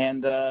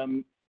 And,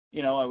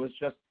 you know, I was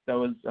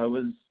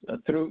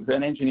through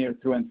an engineer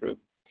through and through.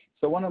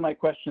 So one of my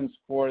questions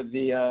for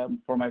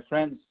my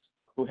friends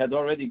who had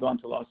already gone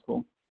to law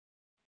school,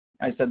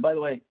 I said, by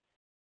the way,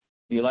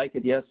 do you like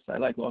it? Yes, I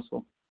like law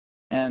school.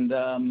 And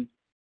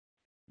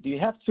do you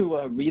have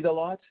to read a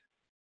lot?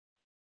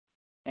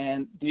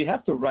 And do you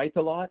have to write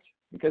a lot?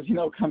 Because, you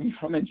know, coming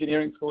from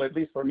engineering school, at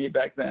least for me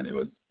back then, it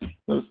was,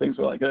 those things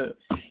were like,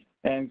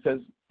 and he says,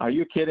 are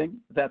you kidding?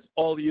 That's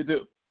all you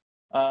do.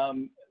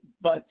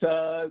 But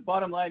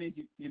bottom line is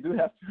you do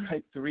have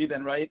to read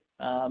and write.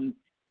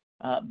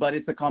 But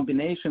it's a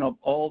combination of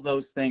all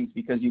those things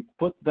because you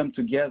put them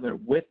together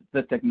with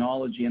the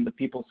technology and the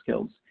people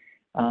skills.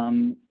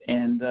 And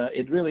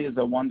it really is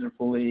a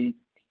wonderfully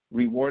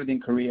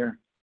rewarding career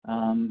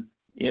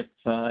if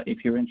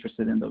you're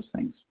interested in those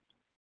things.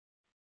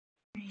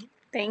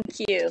 Thank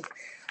you.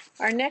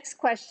 Our next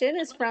question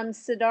is from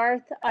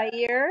Siddharth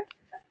Iyer,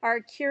 our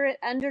Curate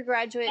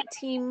undergraduate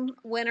team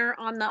winner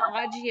on the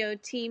Audio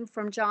team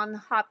from Johns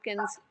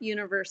Hopkins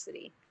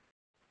University.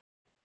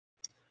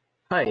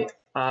 Hi,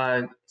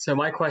 so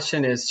my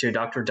question is to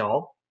Dr.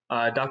 Dahl.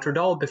 Dr.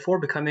 Dahl, before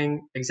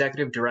becoming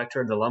Executive Director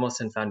of the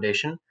Lemelson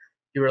Foundation,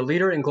 you were a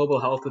leader in global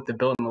health with the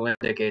Bill and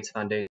Melinda Gates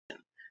Foundation.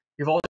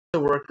 You've also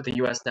worked with the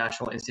U.S.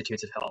 National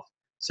Institutes of Health.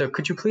 So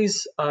could you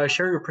please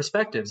share your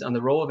perspectives on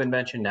the role of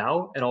invention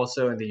now and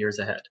also in the years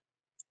ahead?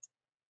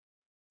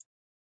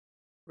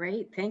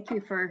 Great, thank you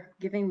for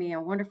giving me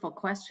a wonderful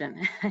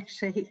question.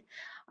 Actually,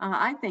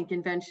 I think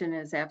invention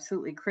is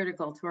absolutely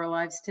critical to our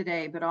lives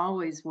today, but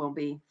always will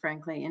be,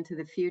 frankly, into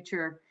the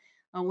future.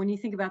 When you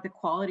think about the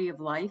quality of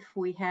life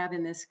we have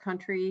in this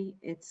country,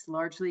 it's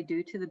largely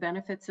due to the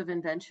benefits of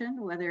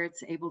invention, whether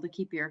it's able to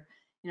keep your,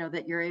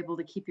 that you're able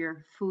to keep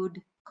your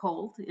food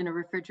cold in a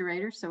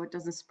refrigerator so it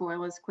doesn't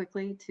spoil as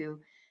quickly, to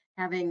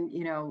having,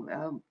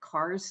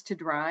 cars to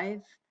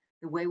drive,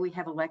 the way we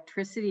have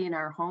electricity in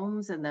our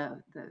homes and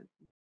the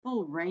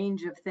full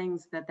range of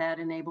things that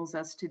enables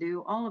us to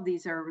do. All of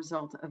these are a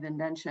result of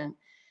invention.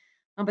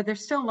 But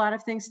there's still a lot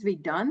of things to be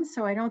done.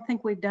 So I don't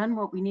think we've done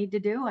what we need to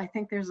do. I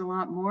think there's a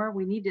lot more.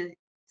 We need to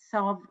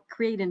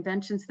create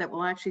inventions that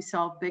will actually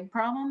solve big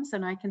problems.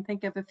 And I can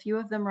think of a few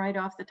of them right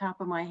off the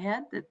top of my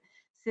head that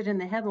sit in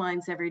the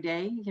headlines every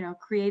day,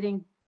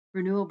 creating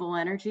renewable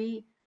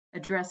energy,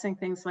 addressing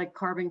things like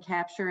carbon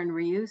capture and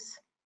reuse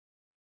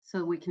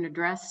so we can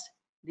address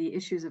the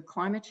issues of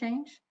climate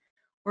change,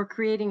 or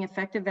creating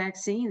effective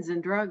vaccines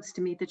and drugs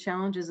to meet the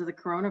challenges of the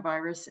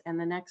coronavirus and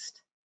the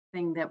next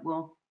thing that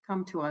will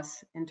come to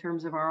us in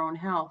terms of our own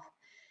health.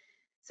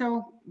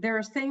 So there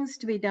are things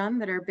to be done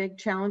that are big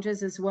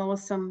challenges, as well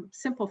as some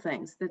simple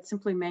things that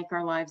simply make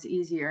our lives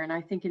easier. And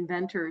I think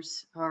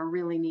inventors are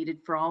really needed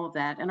for all of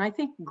that. And I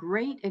think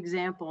great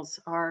examples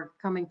are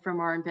coming from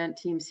our invent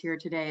teams here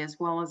today, as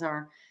well as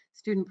our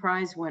student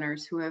prize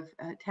winners who have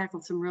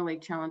tackled some really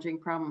challenging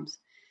problems.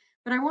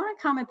 But I want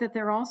to comment that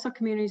there are also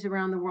communities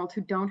around the world who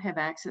don't have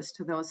access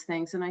to those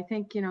things. And I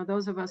think,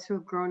 those of us who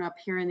have grown up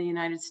here in the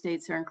United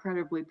States are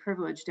incredibly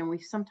privileged, and we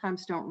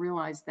sometimes don't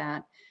realize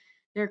that.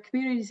 There are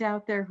communities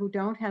out there who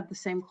don't have the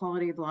same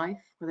quality of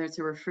life, whether it's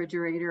a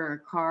refrigerator or a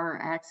car,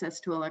 or access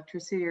to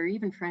electricity, or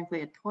even,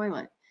 frankly, a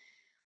toilet.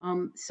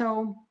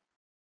 So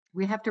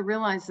we have to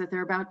realize that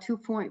there are about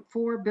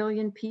 2.4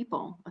 billion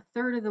people, a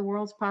third of the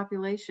world's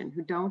population,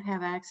 who don't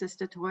have access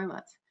to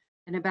toilets,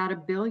 and about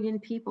 1 billion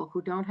people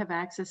who don't have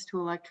access to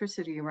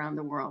electricity around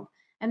the world.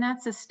 And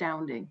that's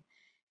astounding.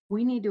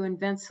 We need to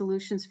invent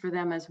solutions for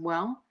them as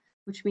well,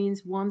 which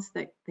means ones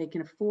that they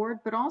can afford,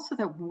 but also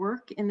that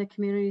work in the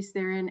communities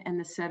they're in and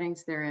the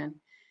settings they're in.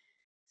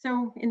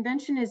 So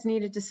invention is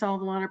needed to solve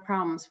a lot of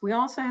problems. We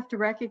also have to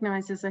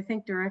recognize, as I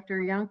think Director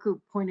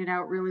Iancu pointed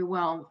out really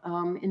well,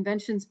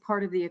 invention's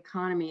part of the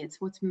economy.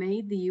 It's what's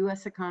made the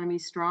US economy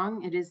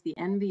strong. It is the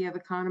envy of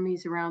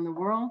economies around the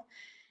world,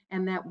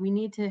 and that we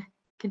need to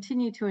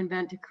continue to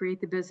invent to create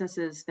the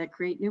businesses that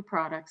create new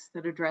products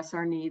that address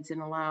our needs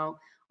and allow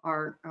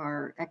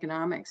our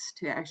economics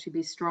to actually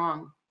be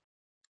strong.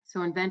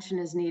 So invention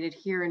is needed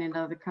here and in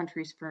other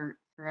countries for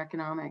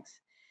economics.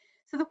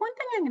 So the one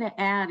thing I'm going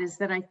to add is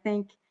that I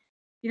think,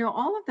 you know,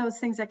 all of those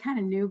things I kind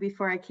of knew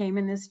before I came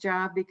in this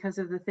job because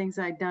of the things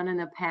I'd done in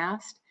the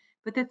past.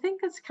 But the thing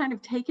that's kind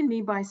of taken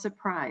me by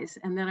surprise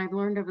and that I've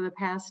learned over the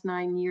past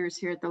 9 years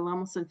here at the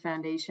Lemelson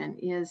Foundation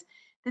is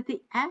that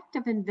the act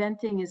of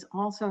inventing is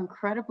also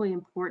incredibly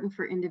important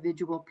for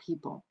individual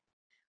people.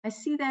 I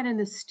see that in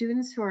the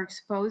students who are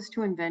exposed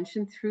to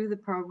invention through the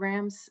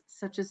programs,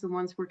 such as the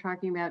ones we're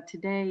talking about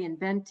today,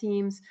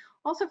 InvenTeams,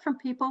 also from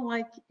people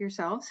like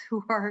yourselves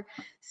who are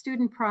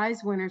student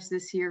prize winners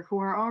this year, who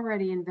are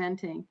already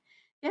inventing.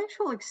 The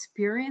actual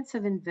experience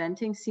of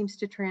inventing seems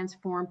to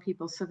transform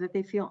people so that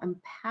they feel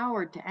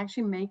empowered to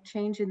actually make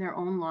change in their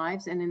own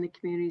lives and in the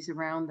communities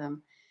around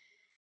them.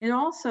 It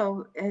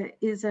also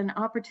is an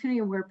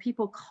opportunity where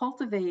people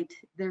cultivate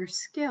their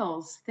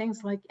skills,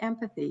 things like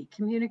empathy,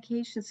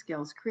 communication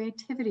skills,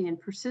 creativity, and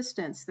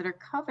persistence that are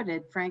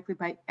coveted, frankly,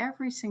 by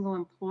every single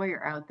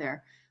employer out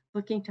there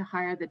looking to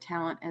hire the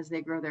talent as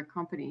they grow their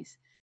companies.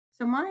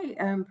 So my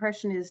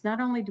impression is not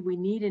only do we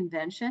need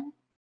invention,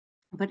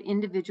 but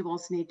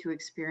individuals need to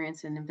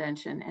experience an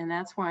invention. And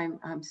that's why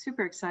I'm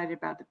super excited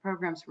about the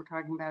programs we're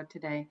talking about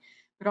today,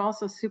 but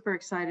also super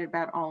excited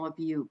about all of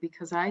you,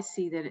 because I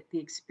see that the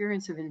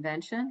experience of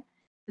invention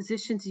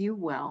positions you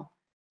well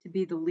to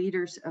be the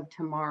leaders of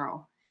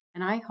tomorrow.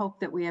 And I hope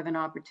that we have an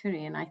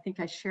opportunity, and I think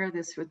I share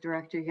this with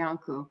Director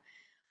Iancu,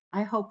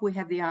 I hope we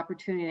have the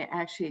opportunity to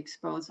actually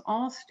expose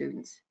all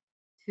students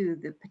to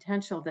the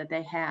potential that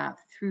they have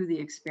through the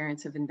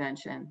experience of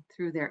invention,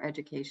 through their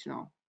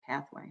educational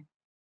pathway.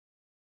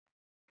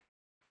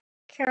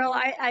 Carol,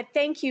 I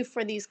thank you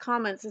for these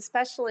comments,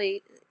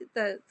 especially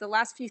the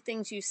last few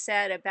things you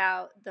said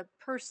about the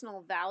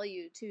personal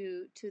value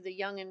to the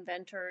young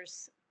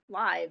inventors'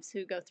 lives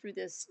who go through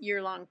this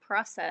year-long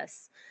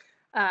process,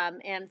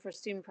 and for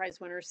student prize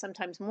winners,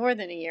 sometimes more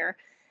than a year.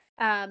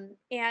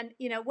 And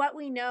you know what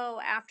we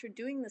know after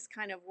doing this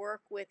kind of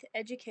work with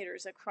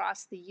educators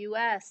across the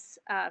U.S.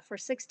 For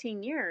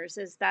 16 years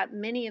is that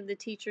many of the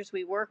teachers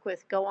we work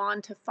with go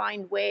on to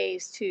find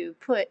ways to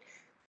put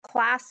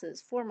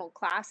classes, formal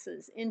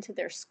classes into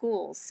their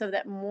schools so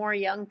that more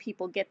young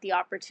people get the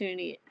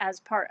opportunity as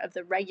part of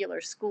the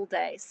regular school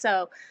day.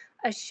 So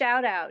a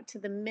shout out to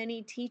the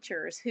many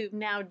teachers who've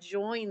now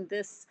joined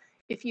this,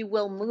 if you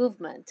will,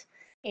 movement.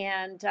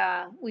 And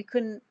we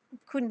couldn't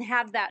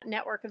have that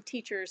network of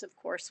teachers, of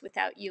course,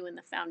 without you and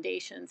the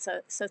foundation.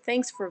 So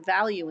thanks for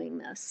valuing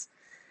this.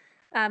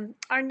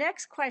 Our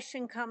next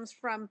question comes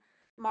from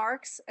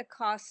Marx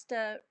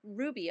Acosta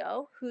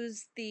Rubio,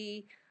 who's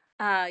the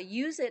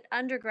Use It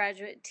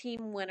undergraduate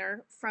team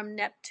winner from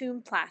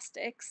Neptune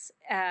Plastics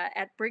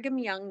at Brigham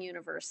Young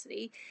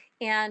University.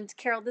 And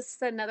Carol, this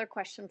is another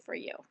question for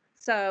you.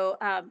 So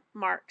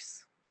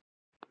Marx.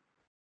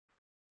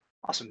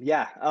 Awesome.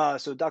 Yeah.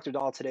 So Dr.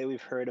 Dahl, today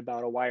we've heard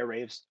about a wide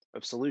array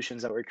of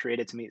solutions that were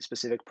created to meet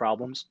specific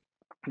problems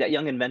that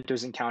young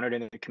inventors encountered in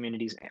their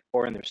communities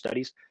or in their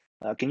studies.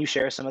 Can you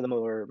share some of the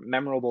more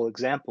memorable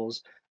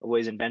examples of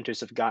ways inventors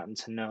have gotten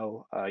to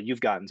know,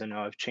 you've gotten to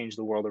know, have changed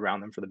the world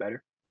around them for the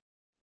better?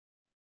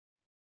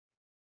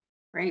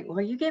 Great.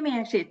 Well, you gave me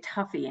actually a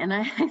toughie, and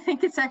I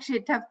think it's actually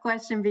a tough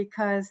question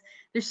because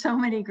there's so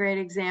many great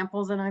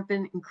examples, and I've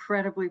been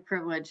incredibly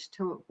privileged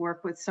to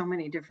work with so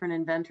many different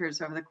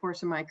inventors over the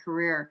course of my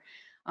career.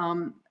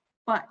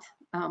 But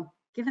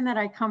given that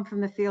I come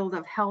from the field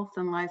of health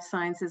and life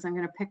sciences, I'm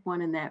going to pick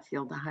one in that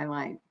field to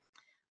highlight.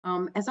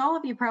 As all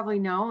of you probably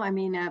know, I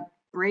mean, a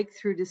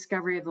breakthrough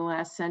discovery of the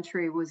last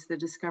century was the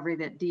discovery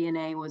that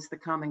DNA was the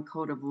common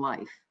code of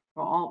life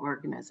for all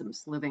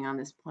organisms living on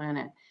this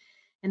planet.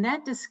 And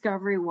that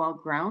discovery,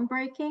 while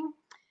groundbreaking,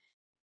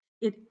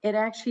 it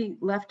actually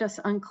left us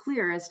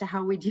unclear as to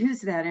how we'd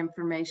use that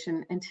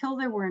information until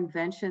there were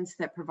inventions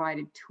that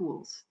provided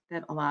tools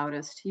that allowed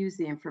us to use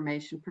the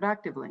information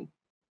productively.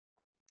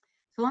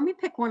 So let me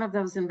pick one of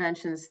those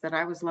inventions that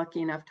I was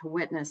lucky enough to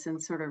witness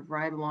and sort of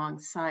ride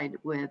alongside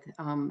with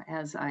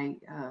as I,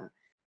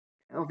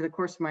 over the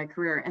course of my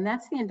career, and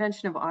that's the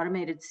invention of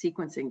automated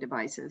sequencing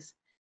devices.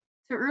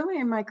 So early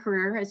in my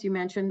career, as you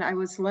mentioned, I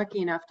was lucky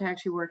enough to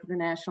actually work at the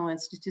National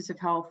Institutes of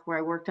Health, where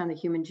I worked on the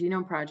Human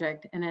Genome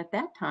Project. And at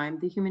that time,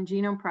 the Human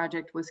Genome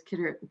Project was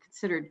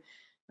considered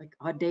like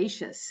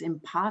audacious,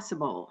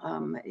 impossible,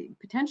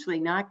 potentially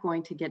not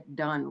going to get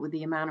done with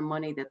the amount of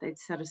money that they'd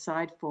set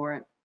aside for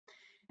it.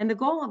 And the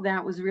goal of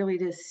that was really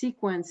to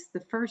sequence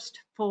the first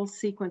full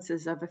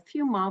sequences of a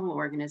few model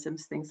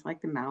organisms, things like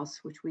the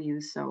mouse, which we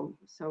use so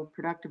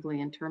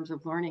productively in terms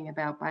of learning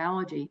about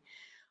biology.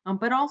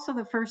 but also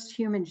the first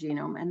human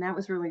genome, and that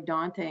was really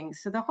daunting.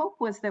 So the hope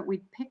was that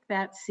we'd pick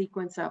that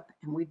sequence up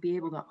and we'd be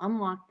able to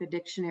unlock the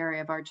dictionary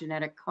of our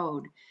genetic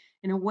code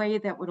in a way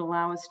that would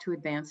allow us to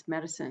advance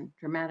medicine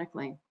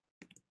dramatically.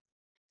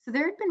 So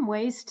there had been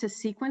ways to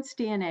sequence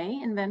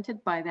DNA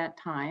invented by that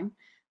time,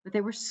 but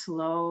they were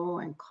slow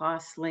and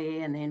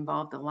costly, and they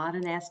involved a lot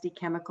of nasty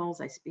chemicals.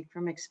 I speak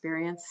from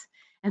experience,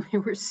 and they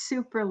were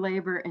super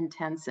labor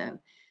intensive.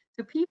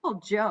 So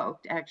people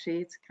joked,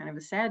 actually, it's kind of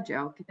a sad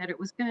joke, that it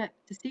was to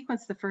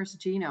sequence the first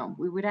genome,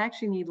 we would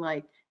actually need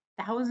like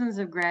thousands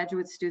of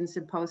graduate students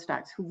and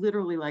postdocs who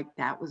literally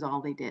that was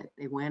all they did.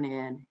 They went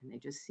in and they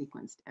just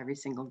sequenced every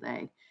single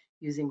day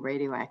using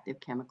radioactive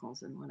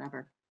chemicals and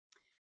whatever.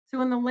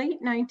 So in the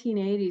late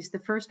 1980s, the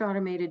first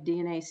automated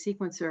DNA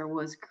sequencer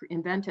was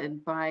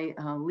invented by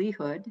Lee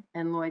Hood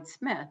and Lloyd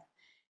Smith.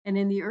 And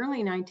in the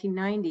early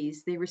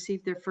 1990s, they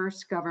received their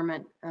first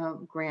government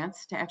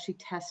grants to actually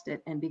test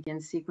it and begin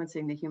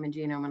sequencing the human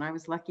genome. And I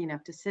was lucky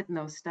enough to sit in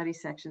those study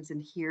sections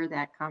and hear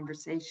that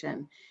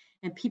conversation.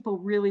 And people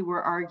really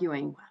were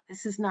arguing,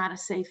 this is not a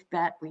safe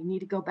bet. We need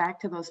to go back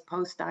to those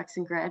postdocs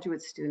and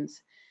graduate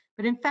students.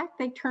 But in fact,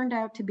 they turned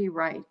out to be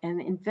right.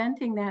 And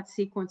inventing that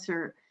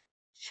sequencer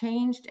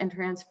changed and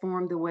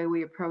transformed the way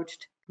we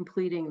approached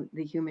completing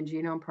the Human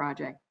Genome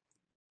Project.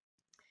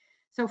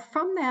 So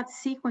from that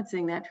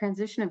sequencing, that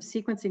transition of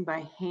sequencing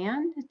by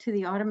hand to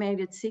the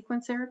automated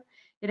sequencer,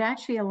 it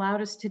actually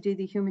allowed us to do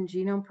the Human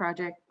Genome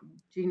Project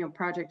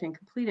and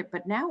complete it.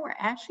 But now we're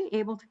actually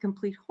able to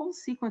complete whole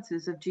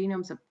sequences of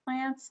genomes of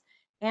plants,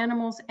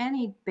 animals,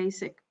 any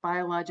basic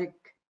biologic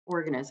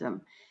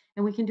organism.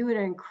 And we can do it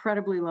at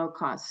incredibly low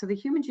cost. So the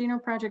Human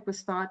Genome Project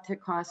was thought to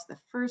cost the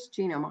first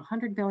genome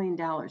 $100 billion.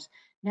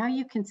 Now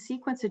you can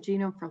sequence a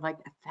genome for like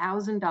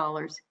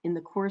 $1,000 in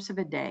the course of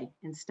a day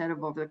instead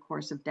of over the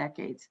course of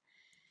decades.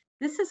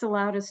 This has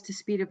allowed us to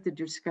speed up the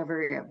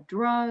discovery of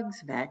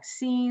drugs,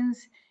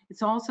 vaccines.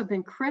 It's also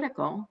been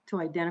critical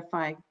to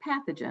identify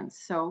pathogens.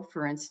 So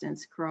for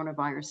instance,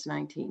 coronavirus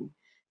 19.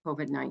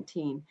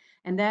 COVID-19.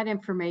 And that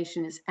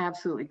information is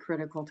absolutely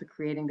critical to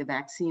creating the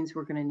vaccines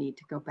we're going to need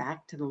to go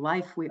back to the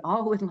life we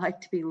all would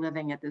like to be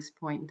living at this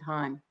point in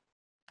time.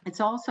 It's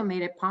also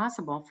made it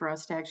possible for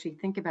us to actually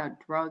think about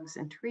drugs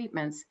and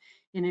treatments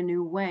in a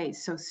new way.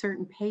 So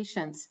certain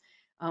patients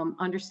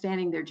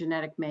understanding their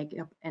genetic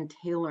makeup and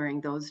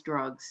tailoring those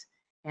drugs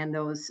and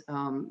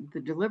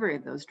the delivery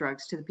of those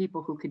drugs to the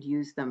people who could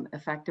use them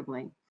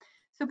effectively.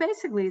 So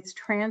basically, it's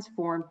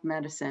transformed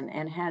medicine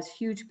and has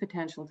huge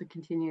potential to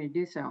continue to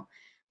do so.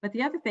 But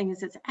the other thing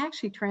is it's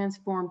actually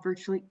transformed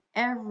virtually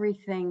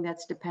everything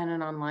that's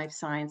dependent on life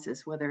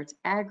sciences, whether it's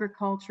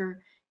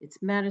agriculture,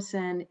 it's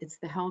medicine, it's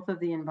the health of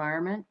the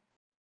environment.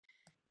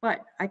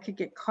 But I could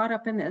get caught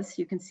up in this.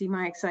 You can see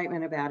my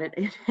excitement about it.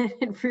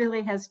 It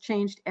really has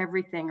changed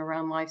everything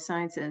around life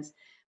sciences.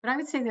 But I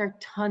would say there are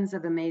tons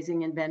of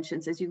amazing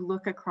inventions as you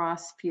look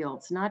across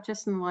fields, not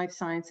just in life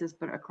sciences,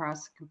 but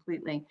across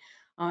completely.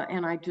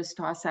 And I just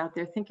toss out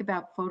there, think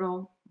about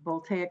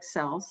photovoltaic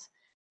cells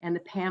and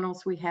the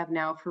panels we have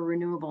now for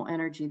renewable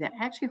energy that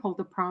actually hold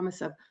the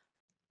promise of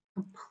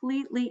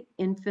completely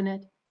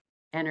infinite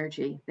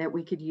energy that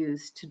we could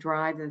use to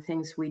drive the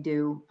things we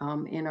do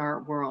in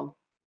our world.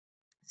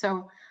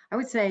 So I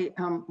would say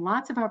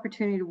lots of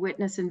opportunity to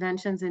witness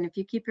inventions. And if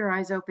you keep your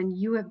eyes open,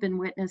 you have been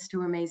witness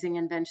to amazing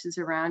inventions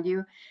around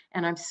you.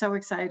 And I'm so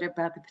excited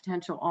about the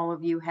potential all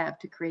of you have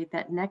to create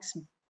that next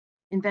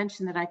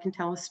invention that I can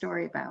tell a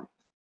story about.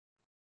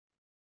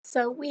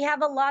 So we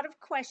have a lot of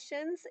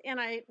questions, and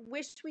I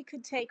wished we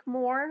could take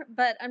more,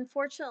 but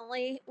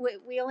unfortunately,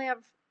 we only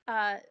have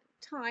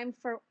time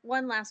for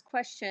one last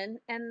question,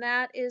 and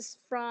that is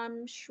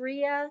from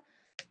Shreya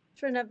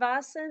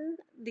Srinivasan,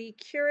 the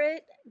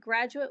Curate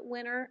Graduate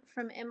Winner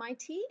from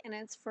MIT, and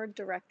it's for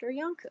Director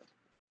Iancu.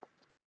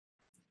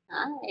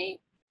 Hi,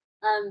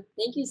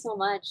 thank you so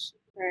much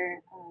for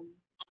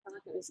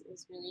talk. It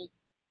was really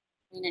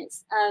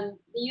nice.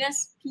 The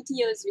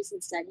USPTO's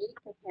recent study,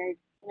 prepared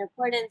in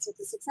accordance with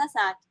the Success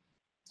Act,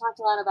 talked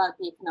a lot about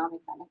the economic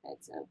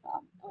benefits of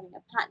owning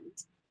a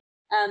patent.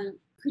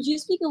 Could you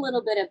speak a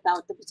little bit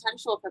about the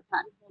potential for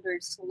patent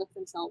holders to lift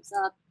themselves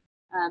up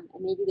and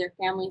maybe their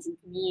families and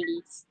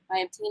communities by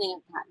obtaining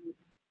a patent,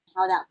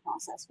 how that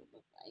process would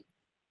look like?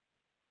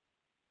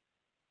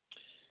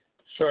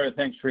 Sure,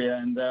 thanks,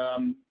 Shreya.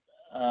 And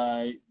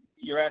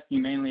you're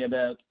asking mainly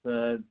about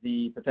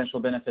the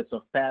potential benefits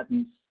of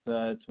patents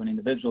to an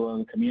individual or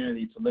the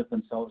community to lift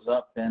themselves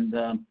up. And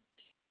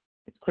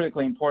it's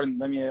critically important.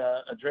 Let me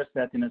address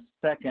that in a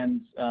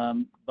second.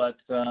 But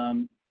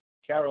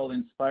Carol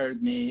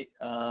inspired me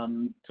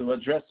to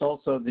address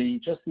also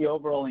just the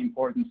overall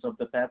importance of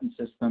the patent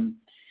system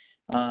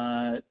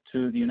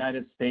to the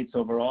United States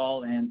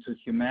overall and to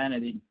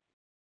humanity.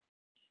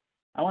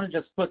 I want to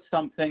just put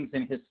some things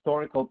in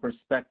historical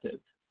perspective.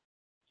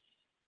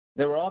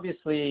 There were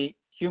obviously,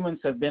 humans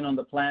have been on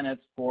the planet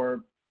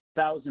for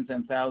thousands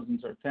and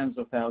thousands or tens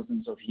of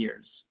thousands of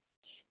years.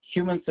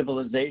 Human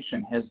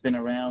civilization has been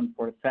around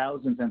for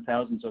thousands and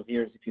thousands of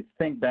years. If you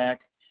think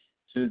back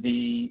to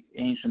the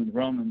ancient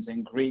Romans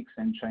and Greeks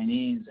and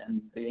Chinese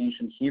and the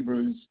ancient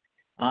Hebrews,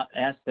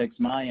 Aztecs,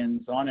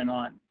 Mayans, on and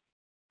on.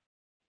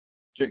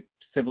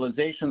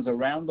 Civilizations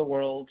around the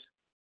world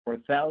for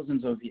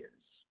thousands of years.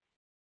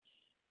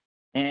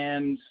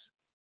 And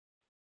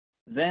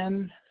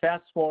then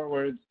fast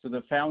forward to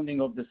the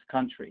founding of this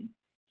country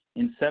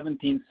in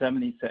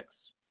 1776.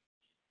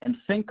 And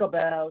think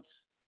about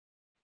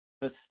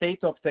the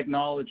state of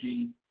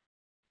technology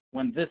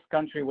when this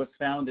country was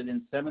founded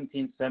in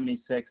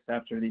 1776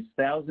 after these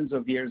thousands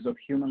of years of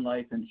human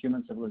life and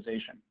human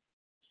civilization.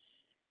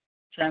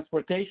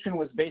 Transportation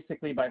was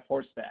basically by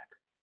horseback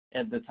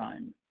at the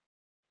time.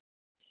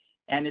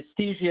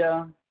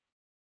 Anesthesia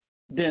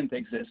didn't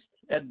exist.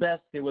 At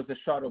best, it was a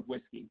shot of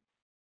whiskey.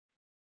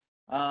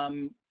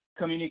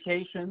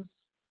 Communications,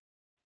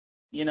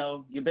 you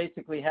know, you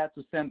basically had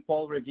to send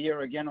Paul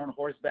Revere again on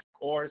horseback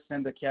or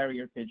send a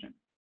carrier pigeon.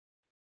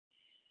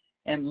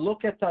 And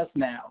look at us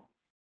now,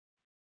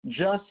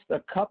 just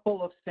a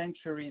couple of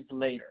centuries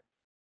later.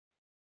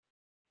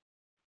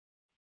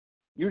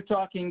 You're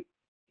talking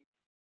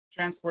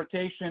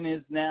transportation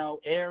is now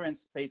air and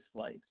space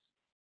flights.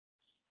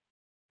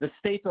 The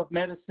state of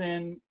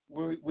medicine,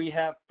 we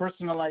have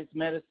personalized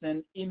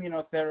medicine,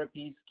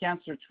 immunotherapies,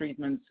 cancer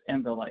treatments,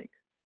 and the like.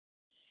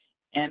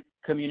 And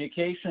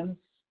communications,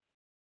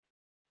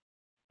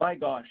 by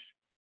gosh,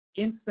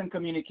 instant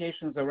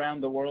communications around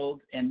the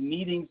world and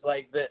meetings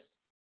like this.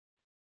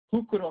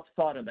 Who could have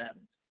thought about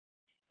it?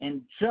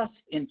 And just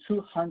in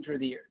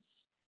 200 years.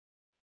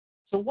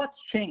 So what's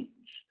changed?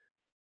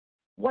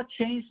 What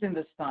changed in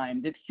this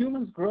time? Did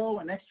humans grow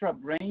an extra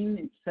brain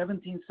in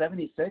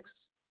 1776?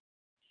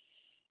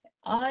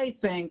 I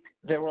think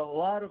there were a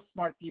lot of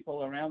smart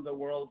people around the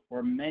world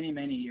for many,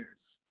 many years.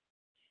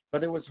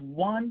 But there was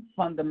one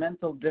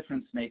fundamental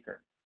difference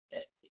maker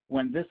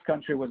when this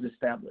country was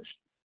established.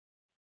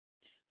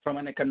 From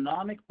an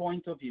economic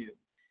point of view,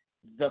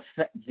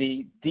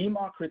 the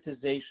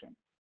democratization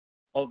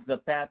of the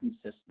patent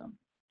system,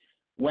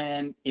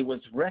 when it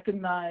was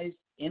recognized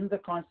in the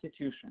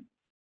Constitution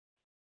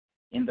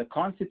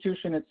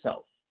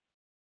itself,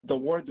 the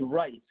word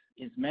right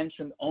is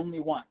mentioned only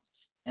once.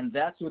 And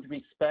that's with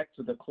respect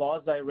to the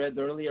clause I read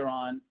earlier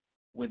on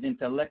with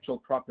intellectual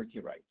property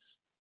rights.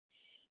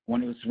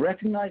 When it was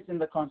recognized in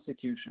the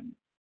Constitution,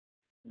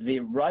 the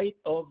right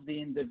of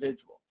the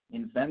individual,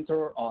 inventor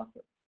or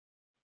author,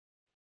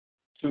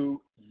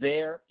 to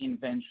their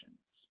inventions.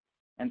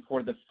 And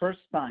for the first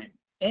time,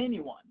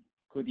 anyone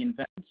could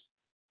invent.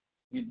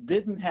 You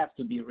didn't have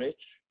to be rich.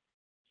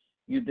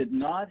 You did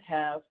not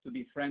have to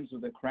be friends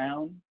with the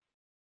crown.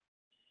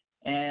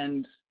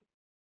 And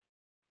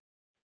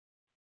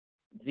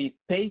the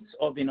pace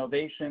of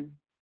innovation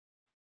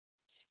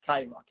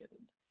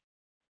skyrocketed.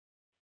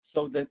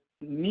 So the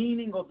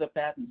meaning of the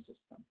patent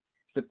system,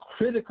 the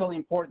critical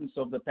importance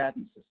of the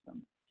patent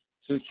system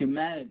to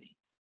humanity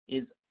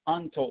is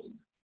untold.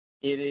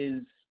 It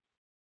is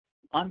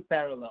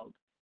unparalleled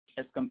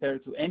as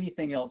compared to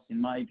anything else,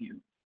 in my view,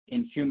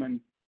 in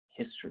human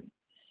history.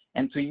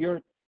 And to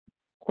your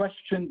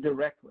question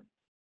directly,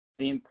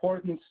 the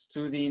importance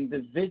to the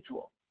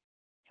individual,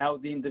 how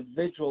the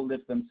individual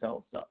lifts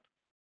themselves up.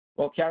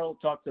 Well, Carol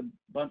talked a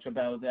bunch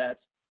about that,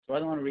 so I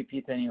don't want to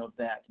repeat any of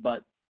that,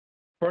 but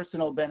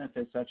personal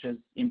benefits such as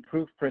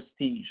improved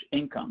prestige,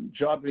 income,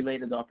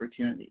 job-related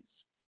opportunities.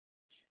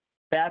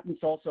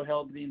 Patents also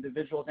help the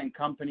individuals and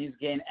companies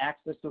gain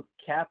access to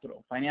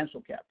capital,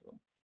 financial capital,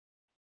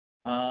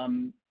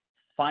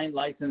 find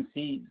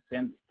licensees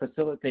and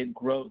facilitate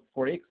growth.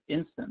 For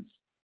instance,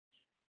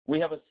 we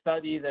have a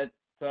study that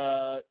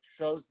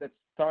shows that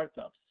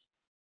startups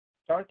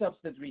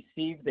that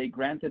received a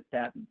granted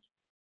patent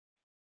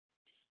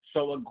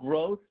show a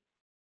growth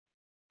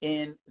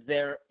in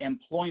their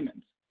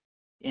employment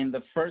in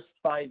the first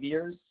 5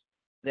 years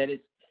that is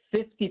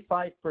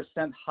 55%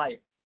 higher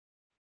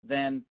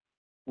than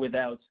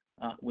without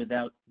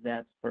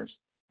that first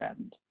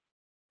patent.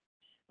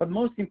 But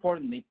most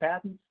importantly,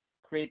 patents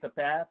create a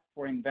path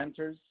for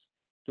inventors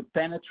to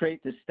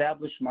penetrate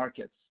established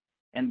markets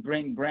and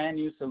bring brand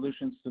new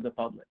solutions to the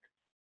public.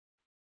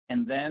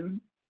 And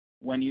then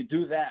when you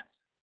do that,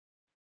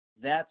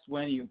 that's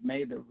when you've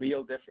made a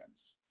real difference.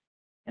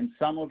 And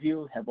some of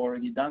you have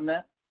already done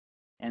that,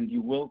 and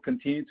you will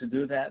continue to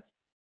do that.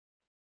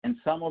 And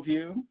some of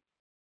you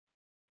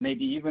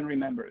maybe even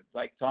remembered,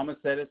 like Thomas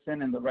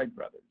Edison and the Wright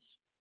brothers,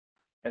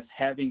 as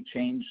having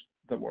changed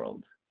the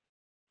world.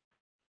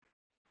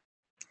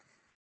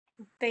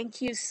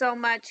 Thank you so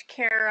much,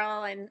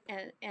 Carol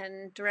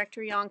and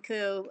Director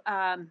Iancu.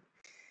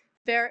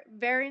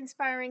 Very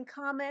inspiring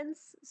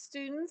comments,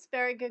 students,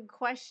 very good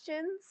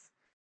questions.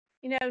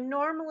 You know,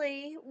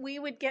 normally we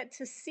would get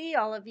to see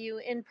all of you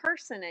in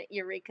person at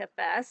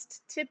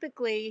EurekaFest.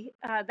 Typically,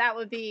 that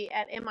would be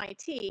at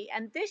MIT.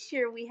 And this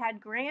year we had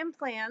grand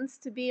plans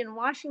to be in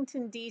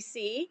Washington,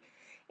 D.C.,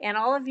 and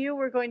all of you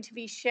were going to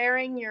be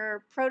sharing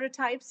your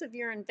prototypes of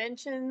your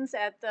inventions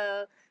at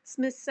the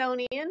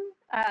Smithsonian,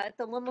 at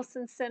the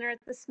Lemelson Center at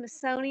the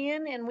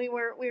Smithsonian. And we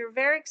were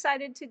very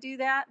excited to do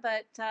that,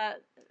 but,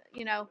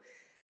 you know,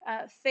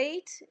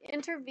 fate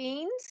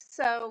intervened,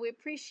 so we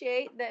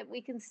appreciate that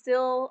we can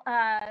still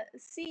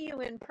see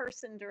you in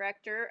person,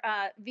 Director,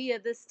 via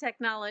this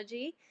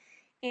technology.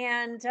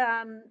 And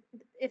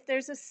if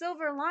there's a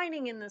silver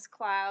lining in this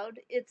cloud,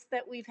 it's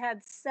that we've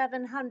had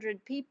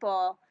 700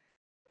 people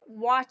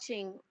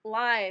watching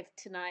live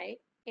tonight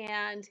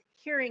and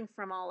hearing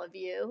from all of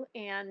you.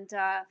 And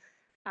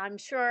I'm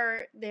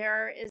sure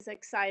they're as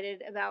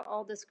excited about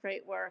all this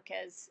great work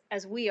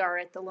as we are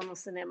at the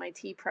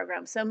Lemelson-MIT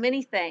program. So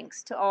many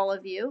thanks to all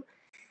of you.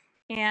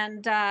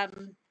 And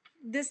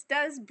this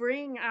does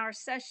bring our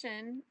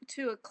session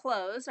to a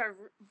close, our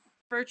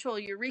virtual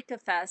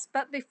EurekaFest.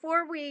 But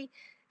before we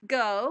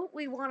go,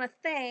 we want to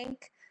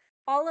thank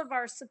all of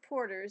our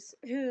supporters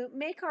who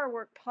make our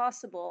work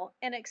possible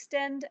and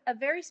extend a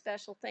very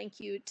special thank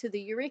you to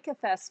the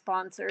EurekaFest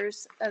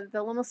sponsors of the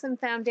Lemelson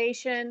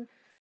Foundation,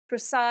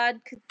 Prasad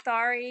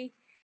Kuthari,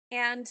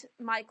 and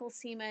Michael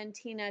Cima and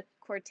Tina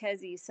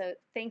Cortese. So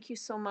thank you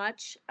so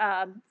much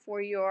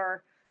for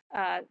your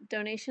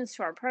donations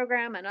to our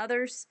program and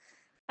others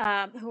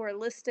who are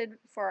listed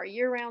for our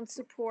year-round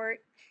support.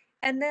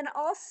 And then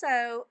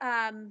also,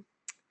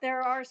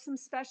 there are some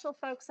special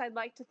folks I'd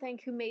like to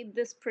thank who made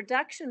this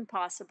production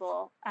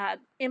possible.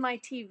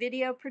 MIT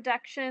Video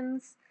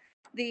Productions,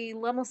 the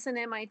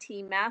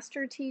Lemelson-MIT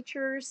Master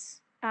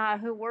Teachers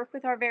who work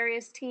with our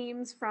various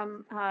teams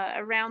from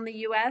around the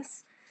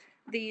US,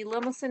 the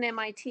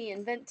Lemelson-MIT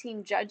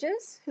InvenTeam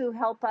judges who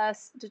help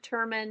us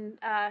determine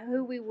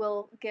who we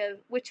will give,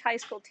 which high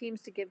school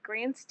teams to give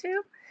grants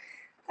to,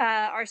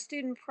 our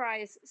Student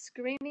Prize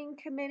Screening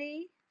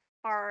Committee,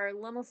 our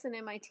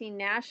Lemelson-MIT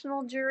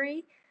National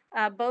Jury,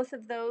 both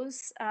of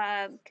those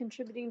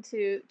contributing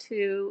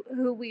to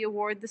who we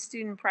award the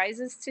student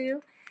prizes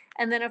to.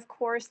 And then, of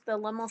course, the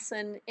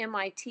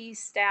Lemelson-MIT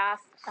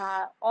staff,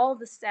 all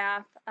the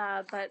staff,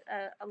 but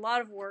a lot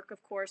of work,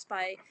 of course,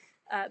 by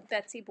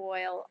Betsy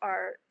Boyle,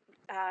 our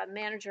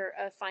Manager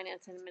of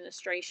Finance and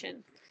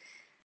Administration.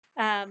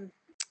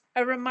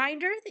 A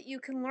reminder that you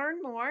can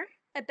learn more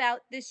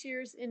about this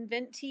year's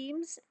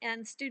InvenTeams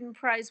and Student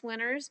Prize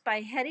winners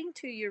by heading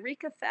to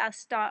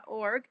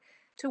EurekaFest.org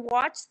to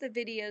watch the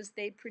videos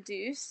they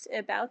produced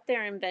about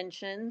their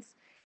inventions.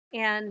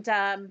 And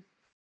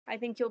I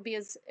think you'll be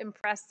as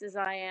impressed as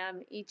I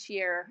am each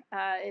year.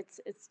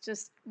 It's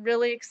just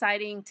really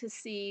exciting to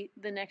see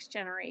the next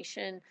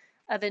generation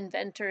of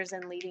inventors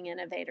and leading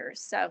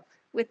innovators. So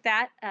with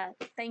that,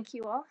 thank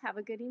you all. Have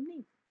a good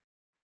evening.